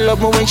say she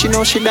love me when she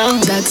know she down.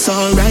 That's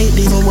alright,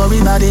 don't worry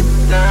about it.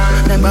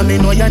 Remember me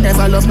know you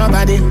never love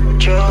nobody.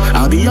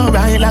 I'll be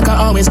alright like I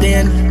always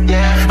been.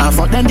 I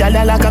fuck them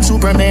gyal like I'm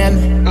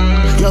Superman.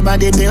 Your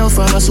body built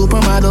from a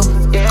supermodel.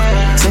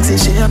 Sexy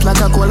shape like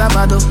a cola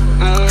bottle.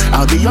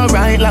 I'll be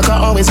alright like I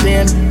always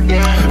been.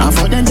 I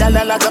fuck them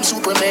gyal like I'm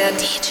Superman.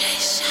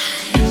 DJ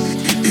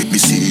Let me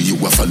see you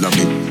a follow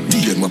me.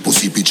 DM my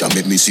pussy picture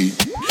make me see.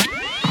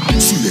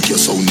 See like you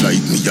sound like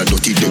me, a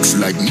dirty decks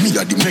like me,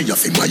 a the mayor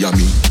for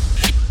Miami.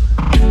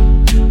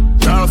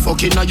 Nah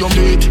fucking a your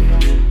mate.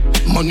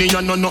 Money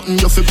and no nothing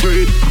you fi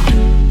breed.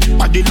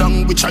 Body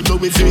language I go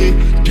with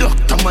it.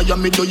 Doctor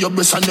Miami do your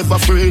best and never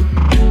afraid.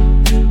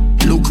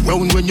 Look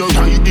round when you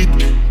ride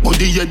it.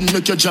 Body head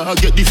make your jaw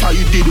get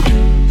divided.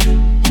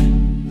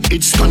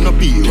 It's gonna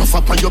be rough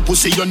up on your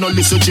pussy, you no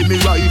listen Jimmy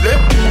Riley.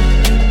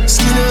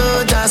 Skin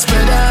out and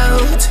spread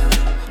out.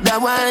 That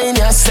wine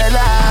you sell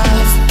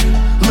off.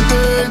 My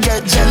girl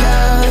get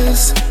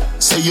jealous.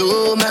 So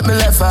you make me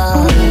laugh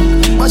out.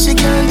 But she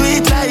can't do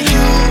it like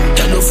you.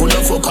 Can you full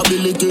of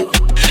fuckability?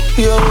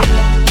 Yo.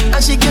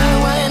 And she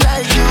can't wine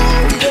like you.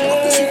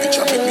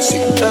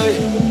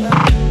 Hey.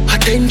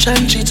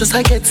 Attention, she just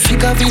I get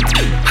sick of it.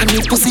 And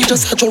me pussy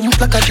just a jump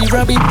like a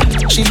rabbit.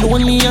 She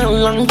lonely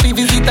and long to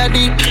visit a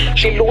dick.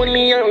 She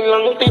lonely and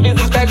long to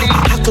visit a dick.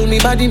 Tackle me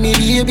body, me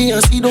baby,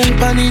 and see don't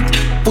panic.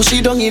 Push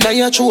it down in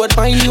your throat,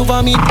 find you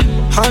vomit.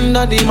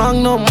 Under the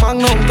magnum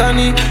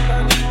tonic.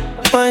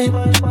 Fine,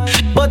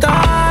 but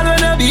I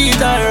wanna beat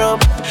her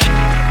up.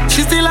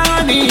 She still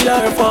I need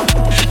her fuck.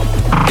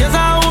 Guess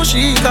how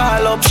she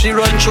call up. She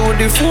run through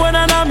the phone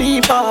and a me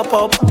pop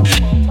up.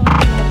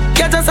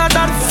 Get us at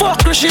that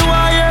fuck, she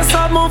want hear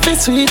some of it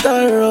sweet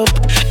her up.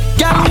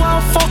 Girl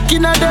want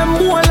fucking at them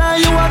more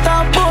like you at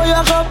a boy,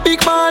 you got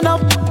big man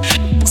up.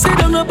 Sit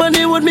down up and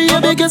with me,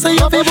 you because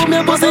you feel for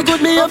me, pussy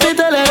good me, you feel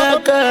tell her that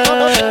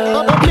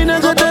girl. Me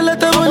not gonna tell her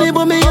the money,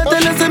 but me you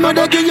tell her say me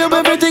that give you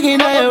everything in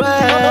her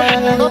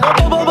way.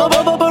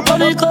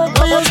 Panic up,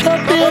 you stop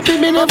baby,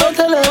 me never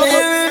tell her.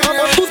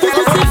 Pussy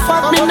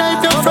fat, me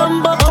knife you from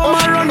back, come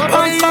and run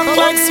past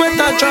like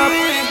sweater drop.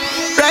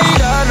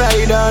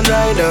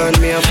 Ride on,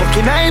 me a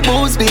fucking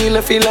eyeballs, feel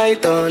a feel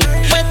light on.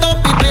 Wet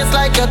up the place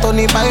like a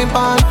Tony Pipe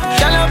on.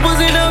 Girl a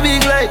pussy no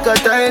big like a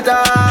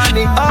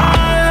Titanic.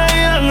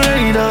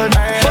 Ride on,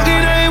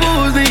 fucking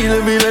eyeballs, feel a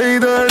feel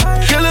light on.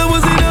 Girl a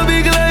pussy no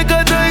big like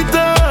a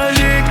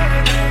Titanic.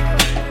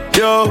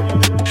 Yo.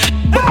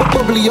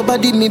 Bubbly your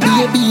body, me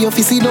baby. If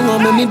you see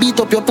down and me beat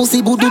up your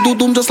pussy,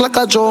 boom just like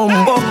a drum.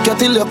 Fuck you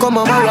till you come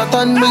a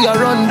marathon, me a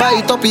run by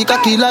it up,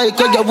 cocky like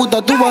you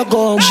woulda do a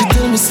gum. She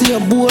tell me see a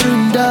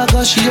boring dog,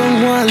 cause she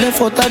young one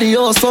left out of the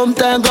house,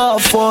 sometime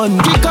got fun.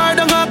 Kick her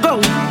down a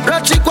ground,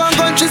 rat chick one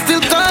gun, she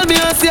still call me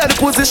and see the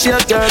pussy she a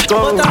can't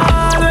come. But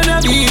I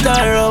wanna beat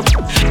her up,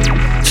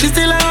 she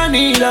still I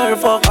need her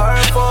fuck.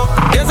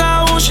 Guess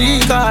how she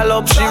call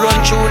up, she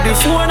run through the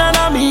phone and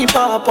a me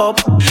pop up.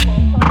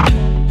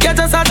 Get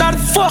us at that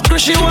fuck,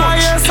 she want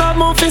hear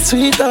some of it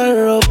sweet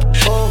her up.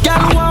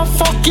 Girl want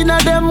fucking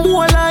at them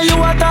more like you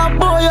at a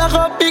boy, you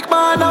got big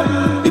man up.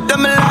 It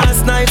done me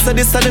last night, so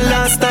this is the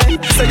last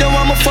time. So you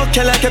want me fuck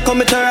you like you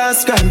commit a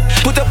rash crime.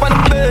 Put up on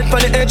the bed, on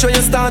the edge when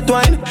you start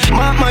whine.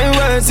 Mark my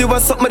words, you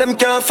are something them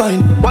can't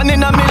find. One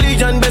in a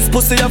million, best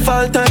pussy of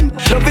all time.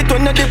 Love it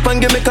when you dip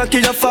and give me cocky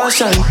your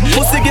fashion.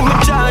 Pussy give me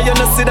joy, you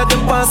know see that you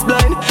pass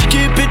blind.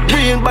 Keep it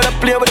real, but I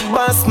play with the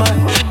boss man.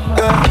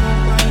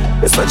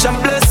 It's such a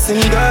blessing,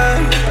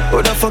 girl.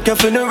 Who the fuck you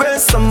for the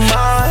rest of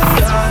my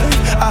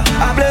life?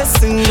 A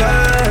blessing,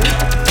 girl.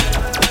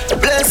 A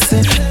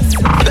blessing.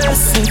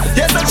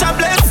 You're such a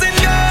blessing,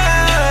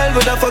 girl.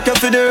 Who the fuck you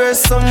for the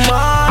rest of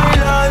my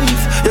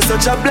life? You're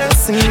such a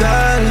blessing,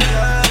 girl.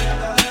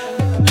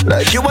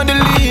 Like you want the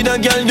leader,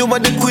 girl, you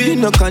want the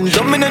queen. No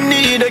condom in the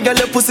need, girl,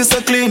 your pussy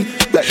so clean.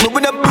 Like me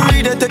with a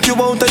breed, I take you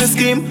out of the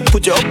scheme.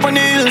 Put you up on the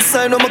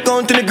hillside, I'm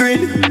counting the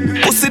green.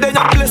 Pussy then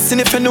you're blessing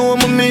if you know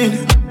what I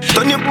mean.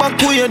 Turn your back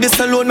way, this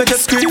alone make you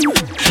scream.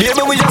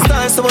 Baby, we just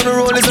start, so on the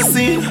roll is a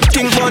scene.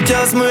 Think about you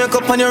as me wake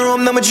up on your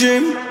room, now my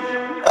dream.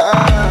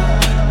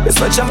 It's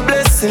such a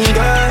blessing,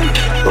 girl.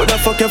 Who the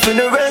fuck you for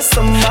the rest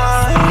of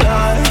my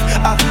life?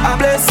 A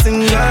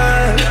blessing,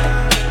 girl.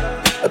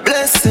 A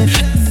blessing.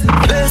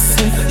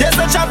 You're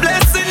such a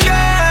blessing,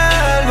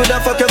 girl. Who the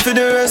fuck you for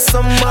the rest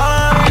of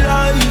my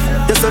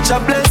life? You're such a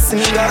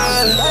blessing,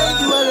 girl.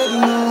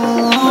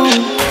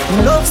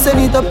 Love send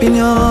it up in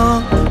you.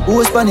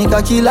 Who's panic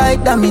cocky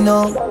like that, me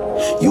know.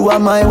 You are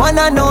my one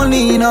and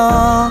only, you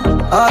know.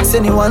 Ask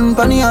anyone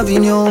pan the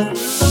avenue.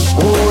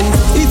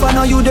 Oh, if I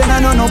know you, then I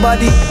know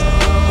nobody.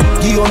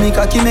 Give me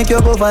cocky, make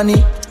you go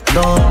funny.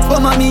 No,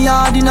 come on me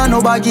hard in a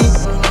no baggy.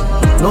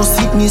 No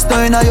sickness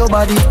turn on your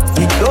body.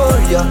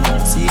 Victoria,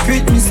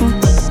 secret missing.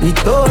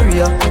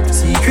 Victoria,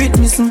 secret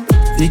missing.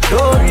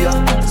 Victoria,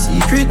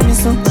 secret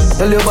missing.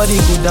 Tell your body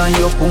good and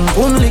your pum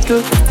pum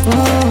little.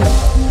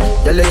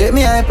 Tell you get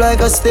me hype like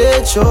a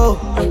stage show.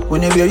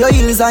 When you wear your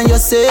heels and you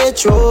say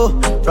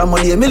true. From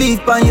all day me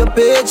leave on your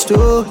page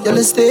too. Tell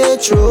you stay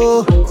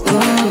true.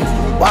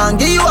 Wanna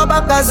give you a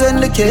back as when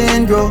the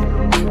can grow.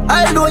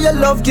 I know your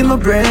love give me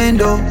brain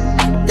though.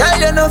 Girl,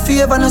 you no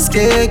favor no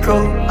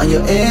scarecrow. And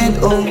you ain't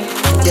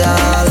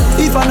girl.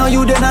 If I know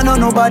you then I know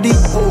nobody.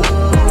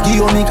 Give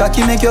you me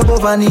cocky make your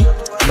bovani.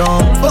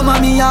 Don't come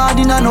on me hard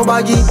in a no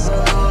baggy.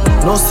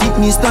 No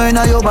sickness turn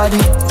on your body.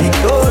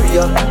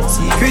 Victoria,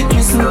 secret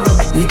missing.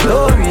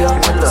 Victoria,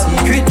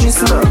 secret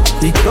missing.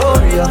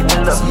 Victoria,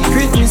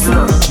 secret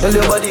missing. Tell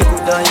your body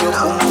good and your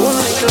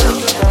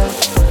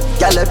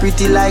girl, you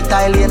pretty like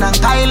Kylie and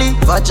Kylie.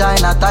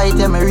 Vagina tight,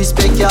 yeah, me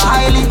respect you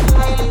highly.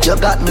 You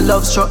got me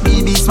love struck,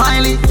 baby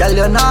smiley. Girl,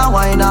 you now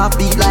wine off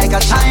beat like a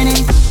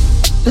Chinese.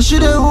 You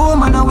should have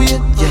home and away,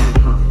 yeah.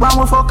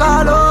 Wanna fuck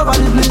all over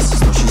the place,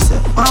 so she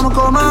said. Wanna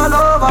come all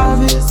over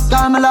this.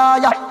 Call me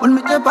lawyer, when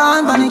me take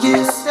on the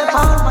case.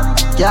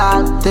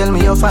 Girl, tell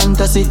me your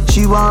fantasy.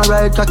 She want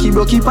ride cocky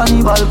broke up on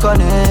the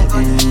balcony.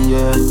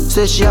 Yeah.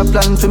 Say she a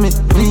plan for me.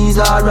 Please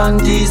her and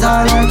tease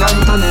her like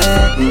Anthony.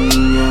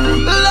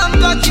 Yeah. Long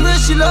cocky where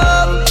she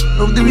love.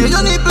 Love the way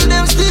your nipple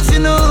them stiff, you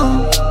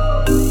know.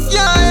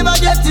 Yeah, ever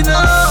get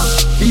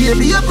enough.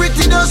 Baby, you're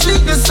pretty, don't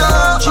sleep the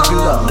sun.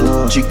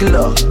 Jiggle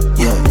up,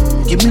 yeah.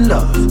 Give me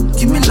love,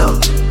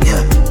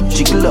 yeah.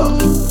 Jiggle up,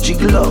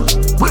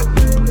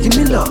 give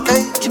me love,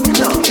 hey, give me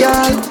love.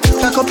 Girl,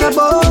 cock up your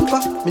bumper.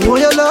 Me know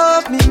you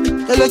love me.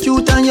 You look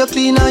cute and you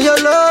clean and you're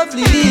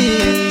lovely.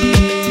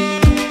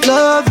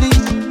 Lovely.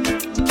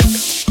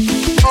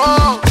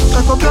 Oh,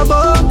 cock up your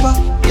bumper.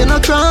 You're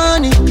not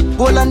cranny.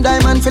 Gold and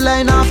diamond feel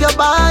line off your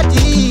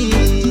body.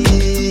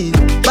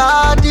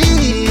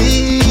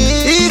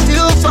 If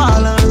you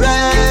fall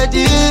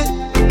already,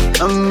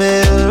 I'm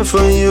here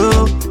for you.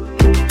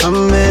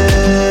 I'm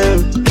here.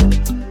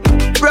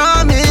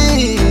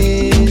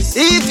 Promise.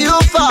 If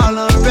you fall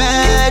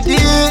already,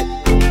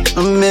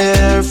 I'm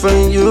here for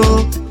you.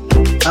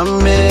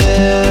 I'm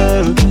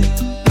here.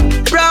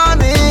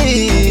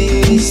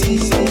 Promise.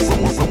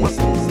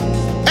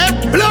 Hey,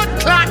 blood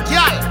clot,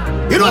 y'all.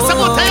 You know some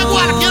more time you go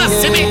out like you don't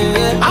see me.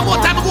 And more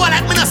time you go out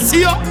like me not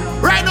see you.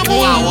 Right now,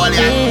 go out all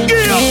ya.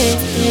 Get up.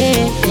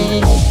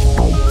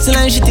 So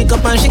then she take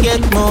up and she get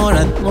more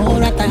and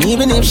more. And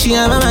even if she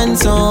have a man,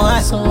 so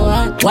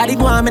what? What it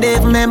want me to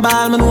remember?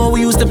 I know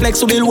we used to flex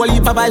so we'll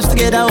heap of vibes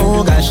together,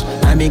 oh gosh.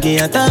 I make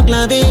it a talk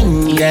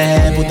loving,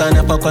 yeah. Put on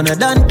a fuck on a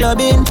done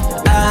clubbing.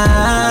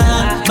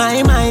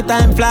 My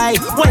time fly.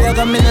 Why you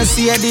come in and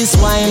see this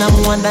while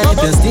I'm wondering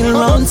if you're still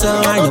around, so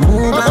are you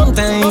move long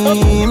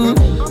time?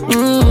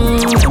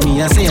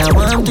 Me I say I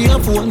want to your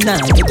phone now,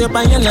 get up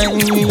on your line.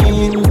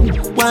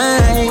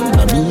 Why?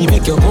 Me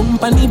make your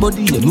company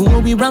body, you know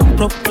we ramp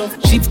up.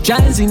 Shift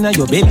jazz in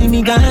your belly,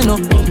 me gone up.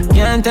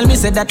 Can't tell me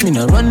say that me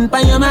no run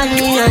by your mind.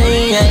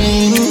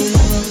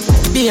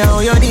 Be how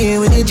you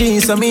deal with the G,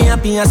 so me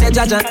happy I say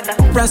Jaja.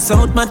 Press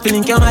out, mad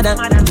feeling your mother.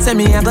 Say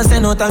me I go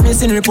send out a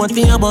missing report for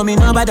you, but me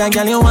no bother.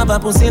 Girl, you have a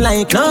pussy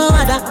like no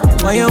other.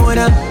 Why you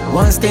woulda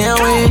want stay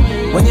away?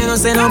 When you don't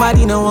say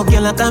nobody no walk you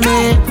like a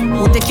man.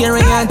 Who take care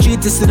of you and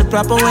treat you the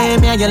proper way?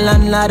 Me and your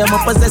landlord, I'm a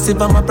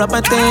possessive of my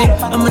property.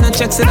 I'm gonna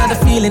check so that the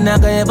feeling I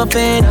go ever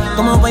fade.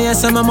 Come over here,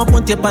 son, I'ma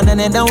put you on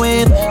another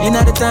wave. In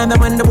the time that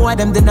when the boy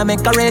them did not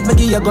make a raid, me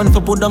give you a gun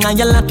for put down and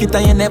you lock it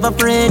and you never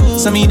afraid.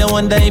 So me no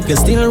wonder if you're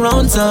still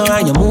around, so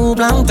you move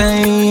long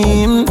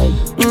time.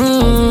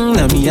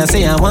 Now me I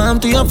say I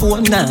want to your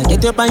phone now,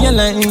 get up on your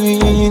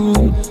line.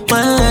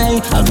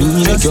 Why? I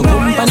mean make your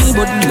company,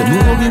 but you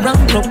know we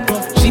rank up.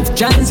 Shift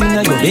jazz in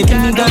your belly,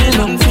 me gone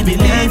up. You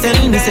believe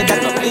telling me say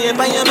that no play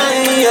by your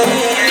mind.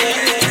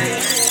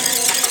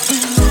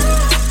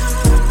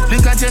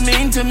 Look at you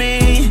mean to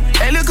me,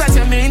 hey look what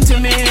you mean to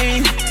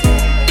me.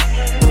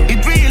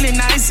 It really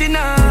nice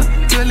enough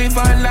to live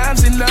our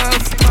lives in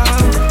love.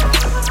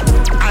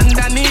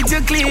 Underneath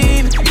you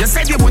clean, you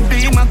said you would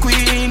be my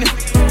queen.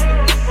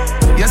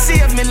 You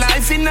saved me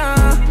life in a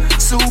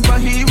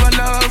superhero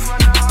love.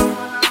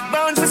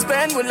 Bound to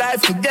spend with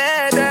life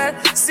together.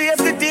 Save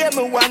the day,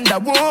 my Wonder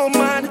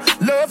Woman.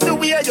 Love the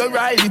way you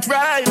ride it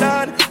right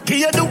on. Give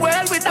you the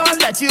world with all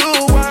that you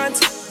want.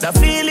 The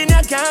feeling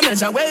you can't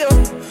measure where you.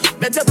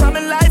 Better from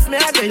my life, me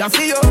I get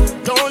for you.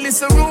 Don't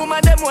listen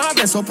rumor, them want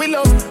mess up with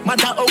love.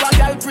 Matter how a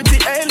girl pretty,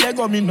 hey, let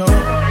go me know.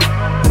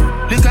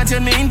 Look what you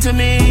mean to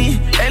me,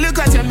 hey, look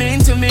what you mean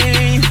to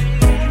me.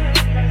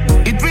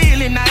 It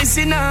really nice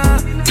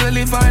enough to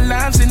live our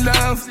lives in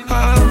love.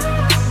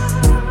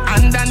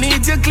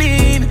 Underneath you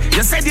clean,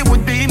 you said you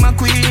would be my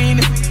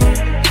queen.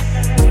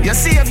 You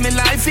saved me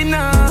life in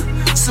a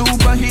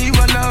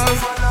superhero love.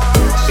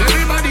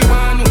 Everybody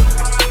want to,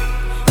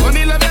 when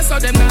me love you so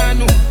them nah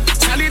know.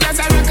 Solid as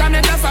a rock and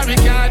metaphoric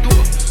can do.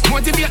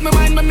 Motivate my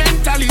mind, my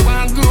mentally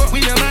want grow.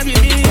 Will you marry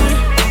me?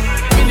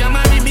 Will you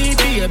marry me,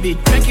 baby?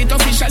 Make it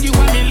official, you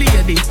want me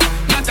lady.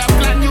 Not a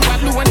plan, you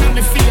alone and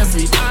my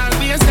favorite.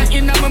 Always that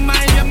in my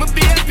mind, you're my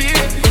baby.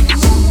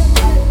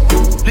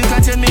 Look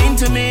what you mean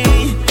to me.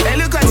 Hey,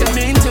 look what you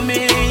mean to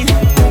me.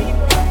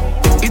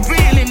 It's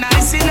really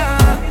nice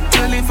enough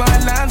to live our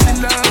lives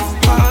in love.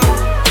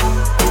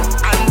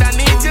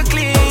 Underneath you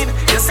clean,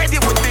 you said you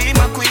would be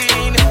my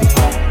queen.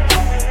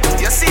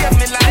 You saved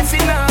me life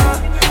enough.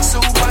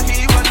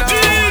 Superhero love.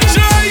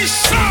 DJ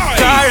Shine.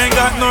 Car ain't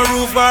got no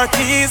roof or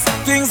keys.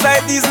 Things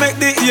like these make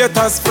the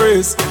haters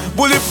freeze.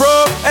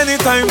 Bulletproof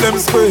anytime them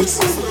squeeze.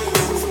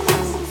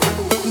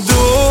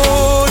 Do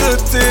the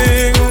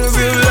things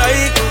you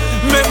like.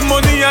 Make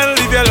money and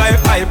live your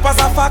life. I pass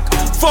a fact.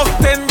 Fuck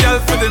 10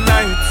 girls for the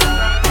night.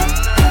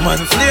 Man,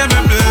 flame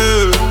me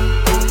blue.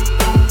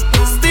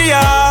 Stay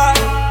up.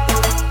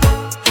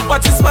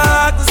 Watch the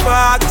spark, the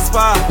spark, the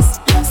sparks.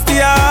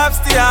 Stay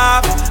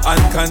up,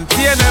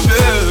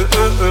 uncontainable.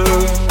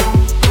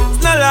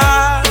 It's not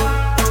lie.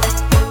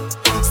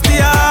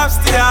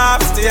 Stay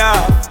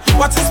up.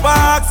 Watch the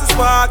sparks, the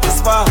spark, the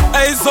spark.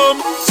 Hey,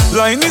 some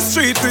line the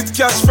street with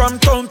cash from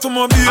town to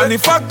mobile. And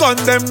if I gun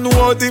them, know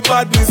how the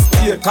badness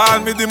stay. Call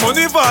me the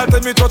money vault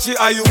and me touch it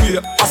highway.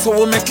 I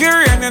saw we make it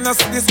rain and I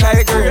see the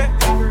sky grey.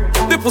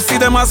 The pussy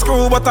them a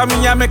screw, but I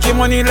mean I make it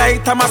money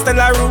like Thomas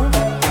Stella room.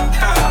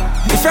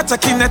 If you're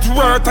checking net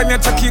worth and you're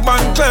checking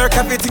bank clerk,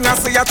 everything I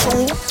say you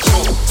true.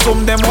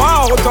 Some them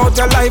wow out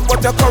your life,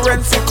 but your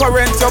currency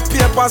current, your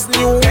papers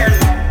new.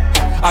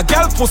 A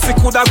girl pussy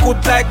coulda good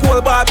like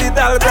old Barbie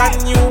doll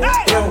brand new.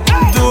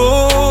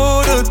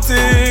 Do the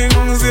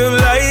things you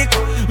like,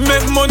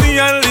 make money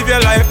and live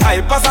your life.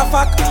 I pass a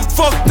fact,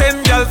 fuck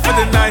 10 girls for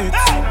the night.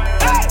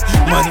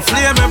 Man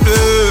flame me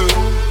blue.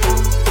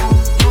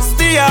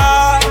 Stay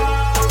up.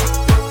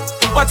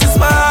 Watch the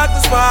spark,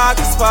 the spark,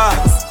 the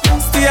sparks.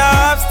 Stay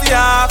up,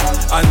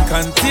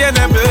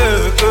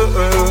 uncontainable.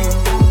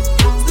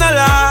 No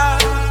lie.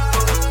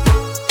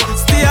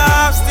 Stay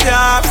up.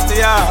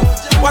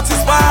 Watch the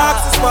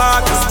spark, the spark,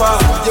 the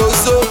spark. Yo,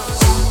 so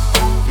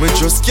me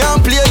just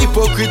can't play a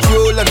hypocrite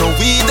role. I know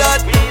we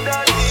that.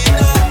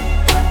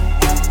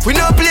 We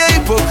no play a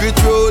hypocrite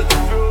role.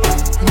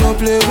 We no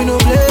play.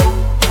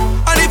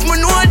 And if me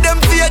know them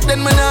fake,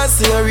 then me not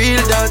say a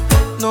real that.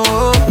 No.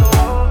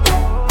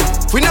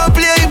 We no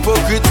play a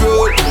hypocrite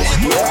role.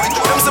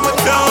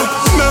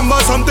 Remember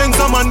some things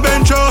a man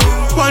venture.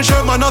 One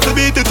shirt man have to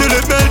beat it till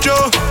it belt you.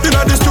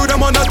 Inna the studio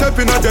man a step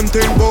inna them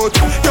thing bout.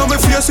 You me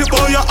face it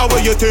boy, yeah, how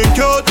you think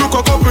you? Look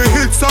a couple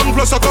hit song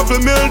plus a couple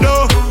mil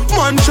though.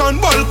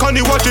 Mansion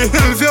balcony watch the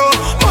hills yo.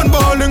 Man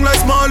balling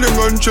like Smalling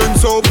and Chin.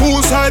 So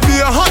poolside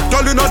be a hot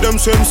girl inna them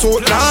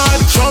swimsuit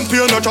lad.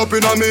 Champion a chop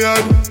inna me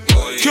head.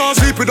 Can't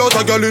sleep without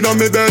a girl inna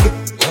me bed.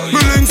 Me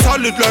link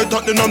solid like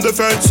Tottenham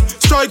defense.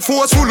 Strike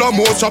force full of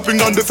more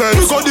chopping on the fence.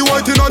 We got the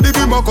white inna the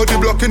beam, I got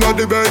the black inna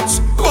the Benz.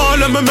 All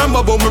them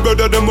remember but me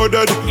brother them were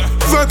dead.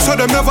 Vex so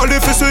them never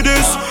live to see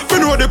this. Me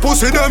know the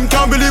pussy them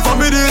can't believe I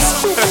me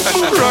this.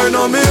 Right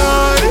now me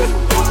high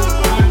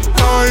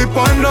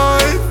on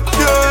life,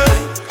 yeah.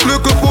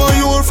 Look up for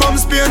you from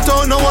Spain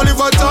town, now I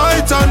live a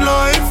Titan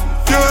life,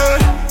 yeah.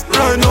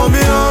 Right now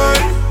me high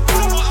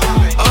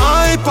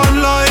on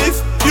life,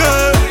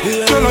 yeah.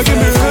 Girl I give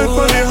me head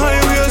on the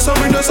highway, so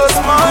me just a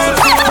smile.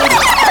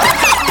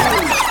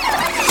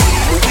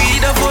 We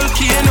the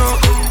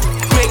volcano,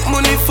 make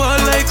money fall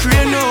like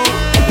rain now.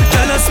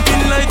 Dollar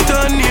spin like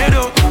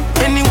tornado.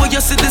 Anyway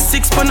you see the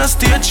 6 on a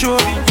stage show.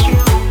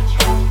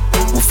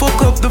 We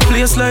fuck up the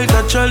place like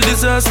natural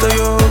disaster,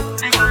 yo.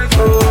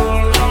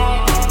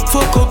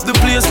 Fuck up the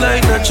place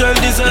like natural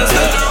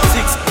disaster.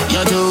 6.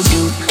 You're too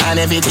cute, and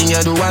everything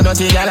you do, I don't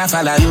think I'll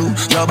follow you.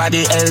 Your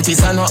body healthy,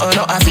 so no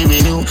happy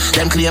with you.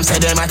 Them claims say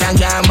them a can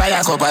buy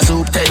a cup of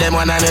soup. Tell them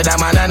one another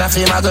man and a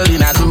feel a girl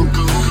in a group.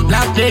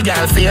 Black the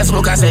girl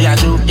Facebook I say you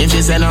true. If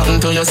she say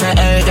nothing to you, say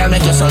hey girl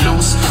make you so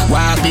loose.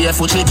 Walk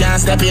barefoot, she can't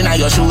step in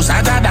your shoes.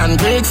 Hotter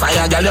than great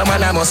fire, girl your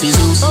man a must be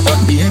Zeus.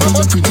 Baby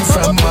you pretty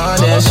from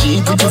Monday,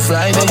 she pretty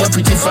Friday, you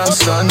pretty from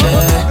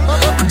Sunday.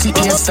 Pretty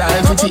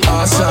hairstyle, pretty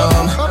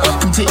awesome.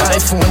 Pretty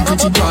iPhone,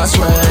 pretty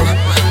password.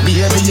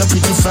 Baby you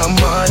pretty from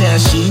Monday,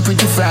 she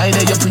pretty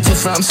Friday, you pretty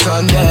from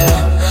Sunday.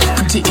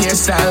 Pretty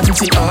hairstyle,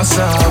 pretty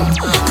awesome.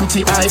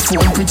 Pretty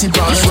iPhone, pretty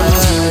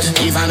password.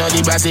 If I know the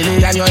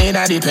Brazilian, you're in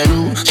the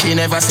Peru. She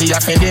never see a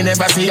Fendi,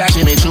 never see a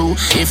Jimmy Choo.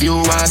 If you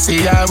want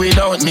see her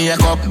without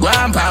makeup, go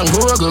and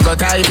Google, go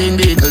type in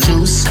Beetle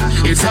Juice.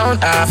 It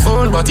sound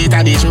awful, but it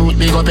a the truth.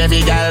 Big up every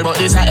girl, but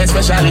it's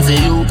especially for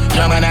you.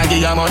 Your man a give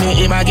you money,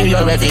 he a give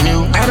you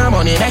revenue. And the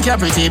money make you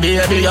pretty,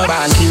 baby, you're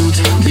born cute.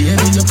 Baby,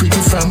 you're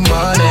pretty from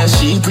Monday,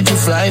 she pretty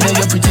Friday,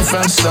 you're pretty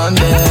from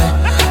Sunday.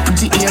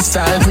 Pretty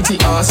hairstyle, pretty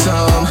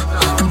awesome.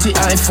 Pretty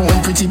iPhone,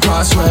 pretty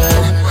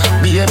password.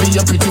 Baby,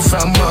 you're pretty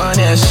from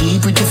Monday, she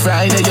pretty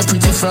Friday, you're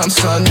pretty from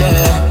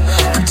Sunday.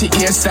 Pretty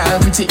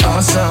hairstyle, pretty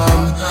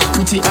awesome.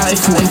 Pretty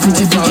iPhone,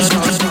 pretty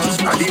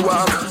password.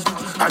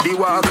 I the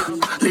walk,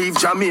 leave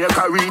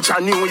Jamaica, reach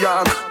a New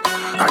York.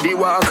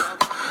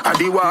 I at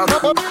the walk.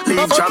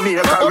 Leave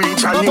Jamaica,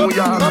 reach a New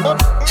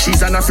York.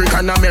 She's an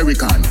African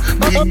American.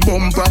 Big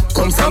bumper,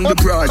 come from the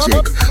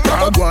project.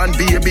 Wagwan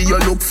baby, you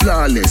look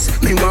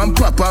flawless. Me want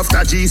pop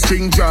after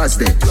G-string draws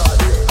there.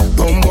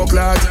 Bumbo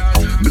clot,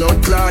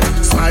 blood clot.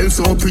 Smile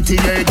so pretty,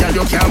 yeah,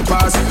 girl, you can't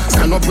pass.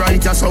 Stand up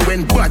right, so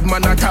when bad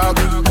man attack.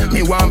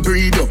 Me want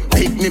breed up,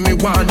 pick me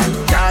want.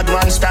 Card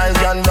one style,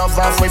 girl, love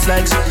off with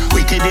flex.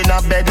 Wicked in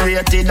a bed,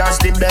 rated as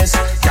the best.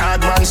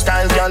 Card one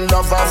style, girl,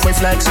 love off with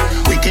flex.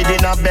 Wicked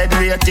in a bed,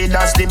 rated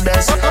as the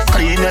best.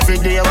 Clean every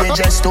day, we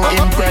just to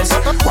impress.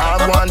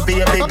 Wagwan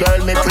baby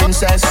girl, me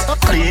princess.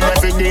 Clean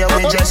every day,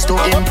 we just to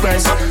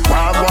impress.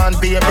 Wagwan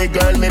baby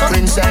girl, me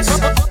princess.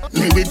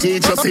 Me we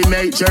teach you fi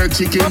make jerk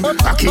chicken.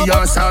 Aki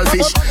and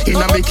saltfish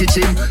in a me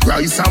kitchen.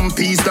 Rice and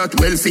peas that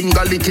well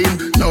finger licking.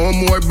 No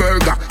more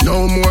burger,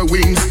 no more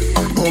wings.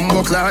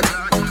 Bumbo clot,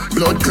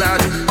 blood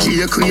clot.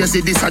 She crazy,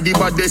 this a the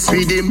baddest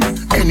with him.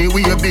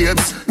 Anyway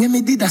babes, when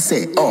me did I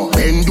say, oh,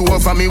 bend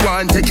over me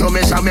want take your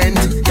measurement.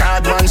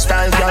 Card one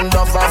style, girl,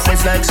 love off with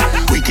flex.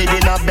 Wicked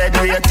in a bed,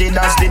 rated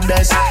as the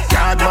best.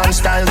 Card one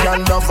style, girl,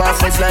 love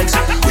off with flex.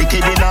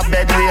 Wicked in a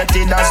bed,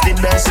 rated as the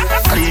best.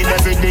 Clean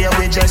every day,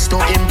 we just to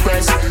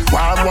impress.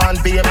 Wagwan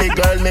baby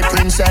girl, me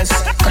princess.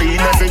 Clean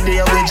every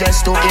day, we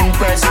just to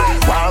impress.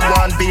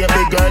 Wagwan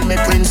baby girl, me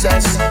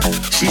princess.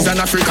 She's an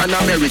African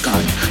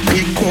American.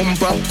 Big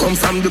bumper, come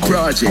from the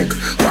project.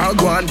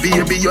 Wagwan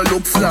baby, you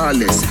look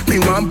flawless. Me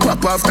want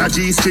pop after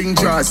G-string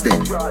draws there.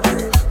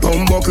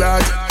 Bumbo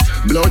clot,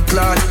 blood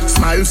clot.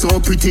 Smile so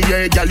pretty,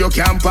 yeah, girl, you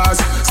can't pass.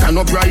 Stand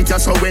up right,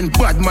 so when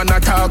bad man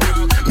attack.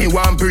 Me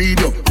want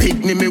breed up, pick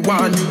me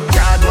want.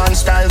 Card one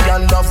style,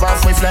 girl, love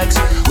off with flex.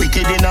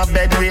 Wicked in a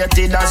bed,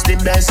 rated as the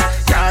best.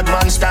 Card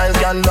one style,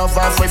 girl, love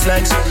off with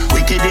flex.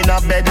 Wicked in a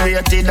bed,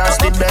 rated as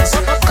the best.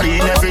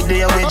 Clean every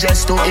day, we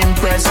just to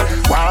impress.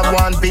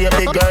 Wagwan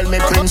baby girl, me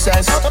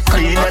princess.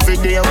 Clean every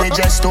day, we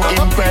just to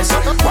impress.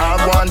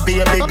 Wagwan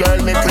baby girl,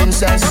 me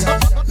princess.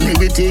 Me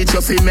we teach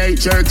you fi make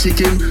jerk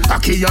chicken.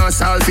 Aki and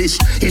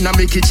saltfish in a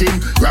me kitchen.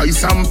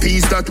 Rice and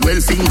peas that well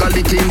finger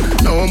licking.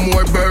 No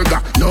more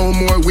burger, no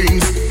more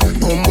wings.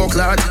 Bumbo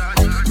clot,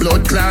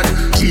 blood clot.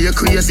 She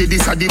crazy,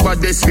 this a the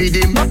baddest with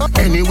him.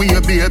 Anyway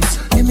babes,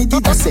 when me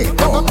did I say,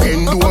 oh,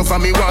 bend over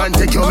me want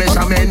take your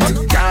measurement.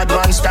 Card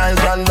one style,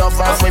 girl, love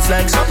off with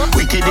flex.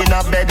 Wicked in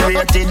a bed,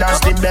 rated as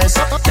the best.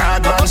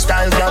 Card one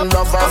style, girl,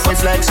 love off with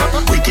flex.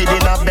 Wicked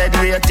in a bed,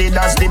 rated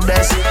as the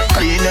best.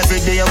 Clean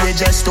every day, we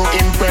just to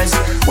impress.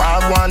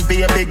 Wagwan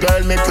baby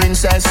girl, me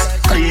princess.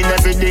 Clean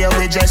every day,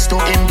 we just to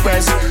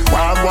impress.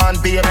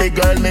 Wagwan baby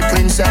girl, me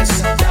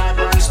princess.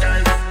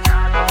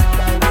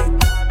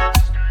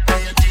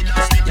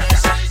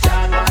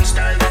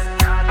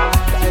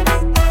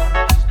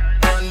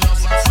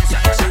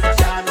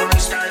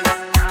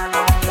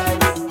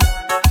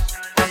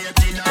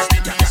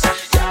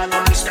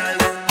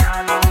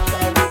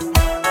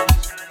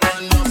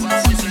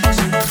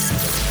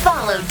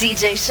 Follow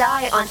DJ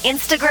Shy on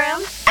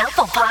Instagram,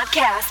 Apple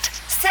Podcast,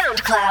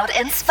 SoundCloud,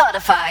 and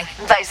Spotify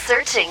by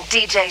searching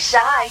DJ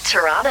Shy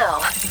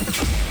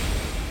Toronto.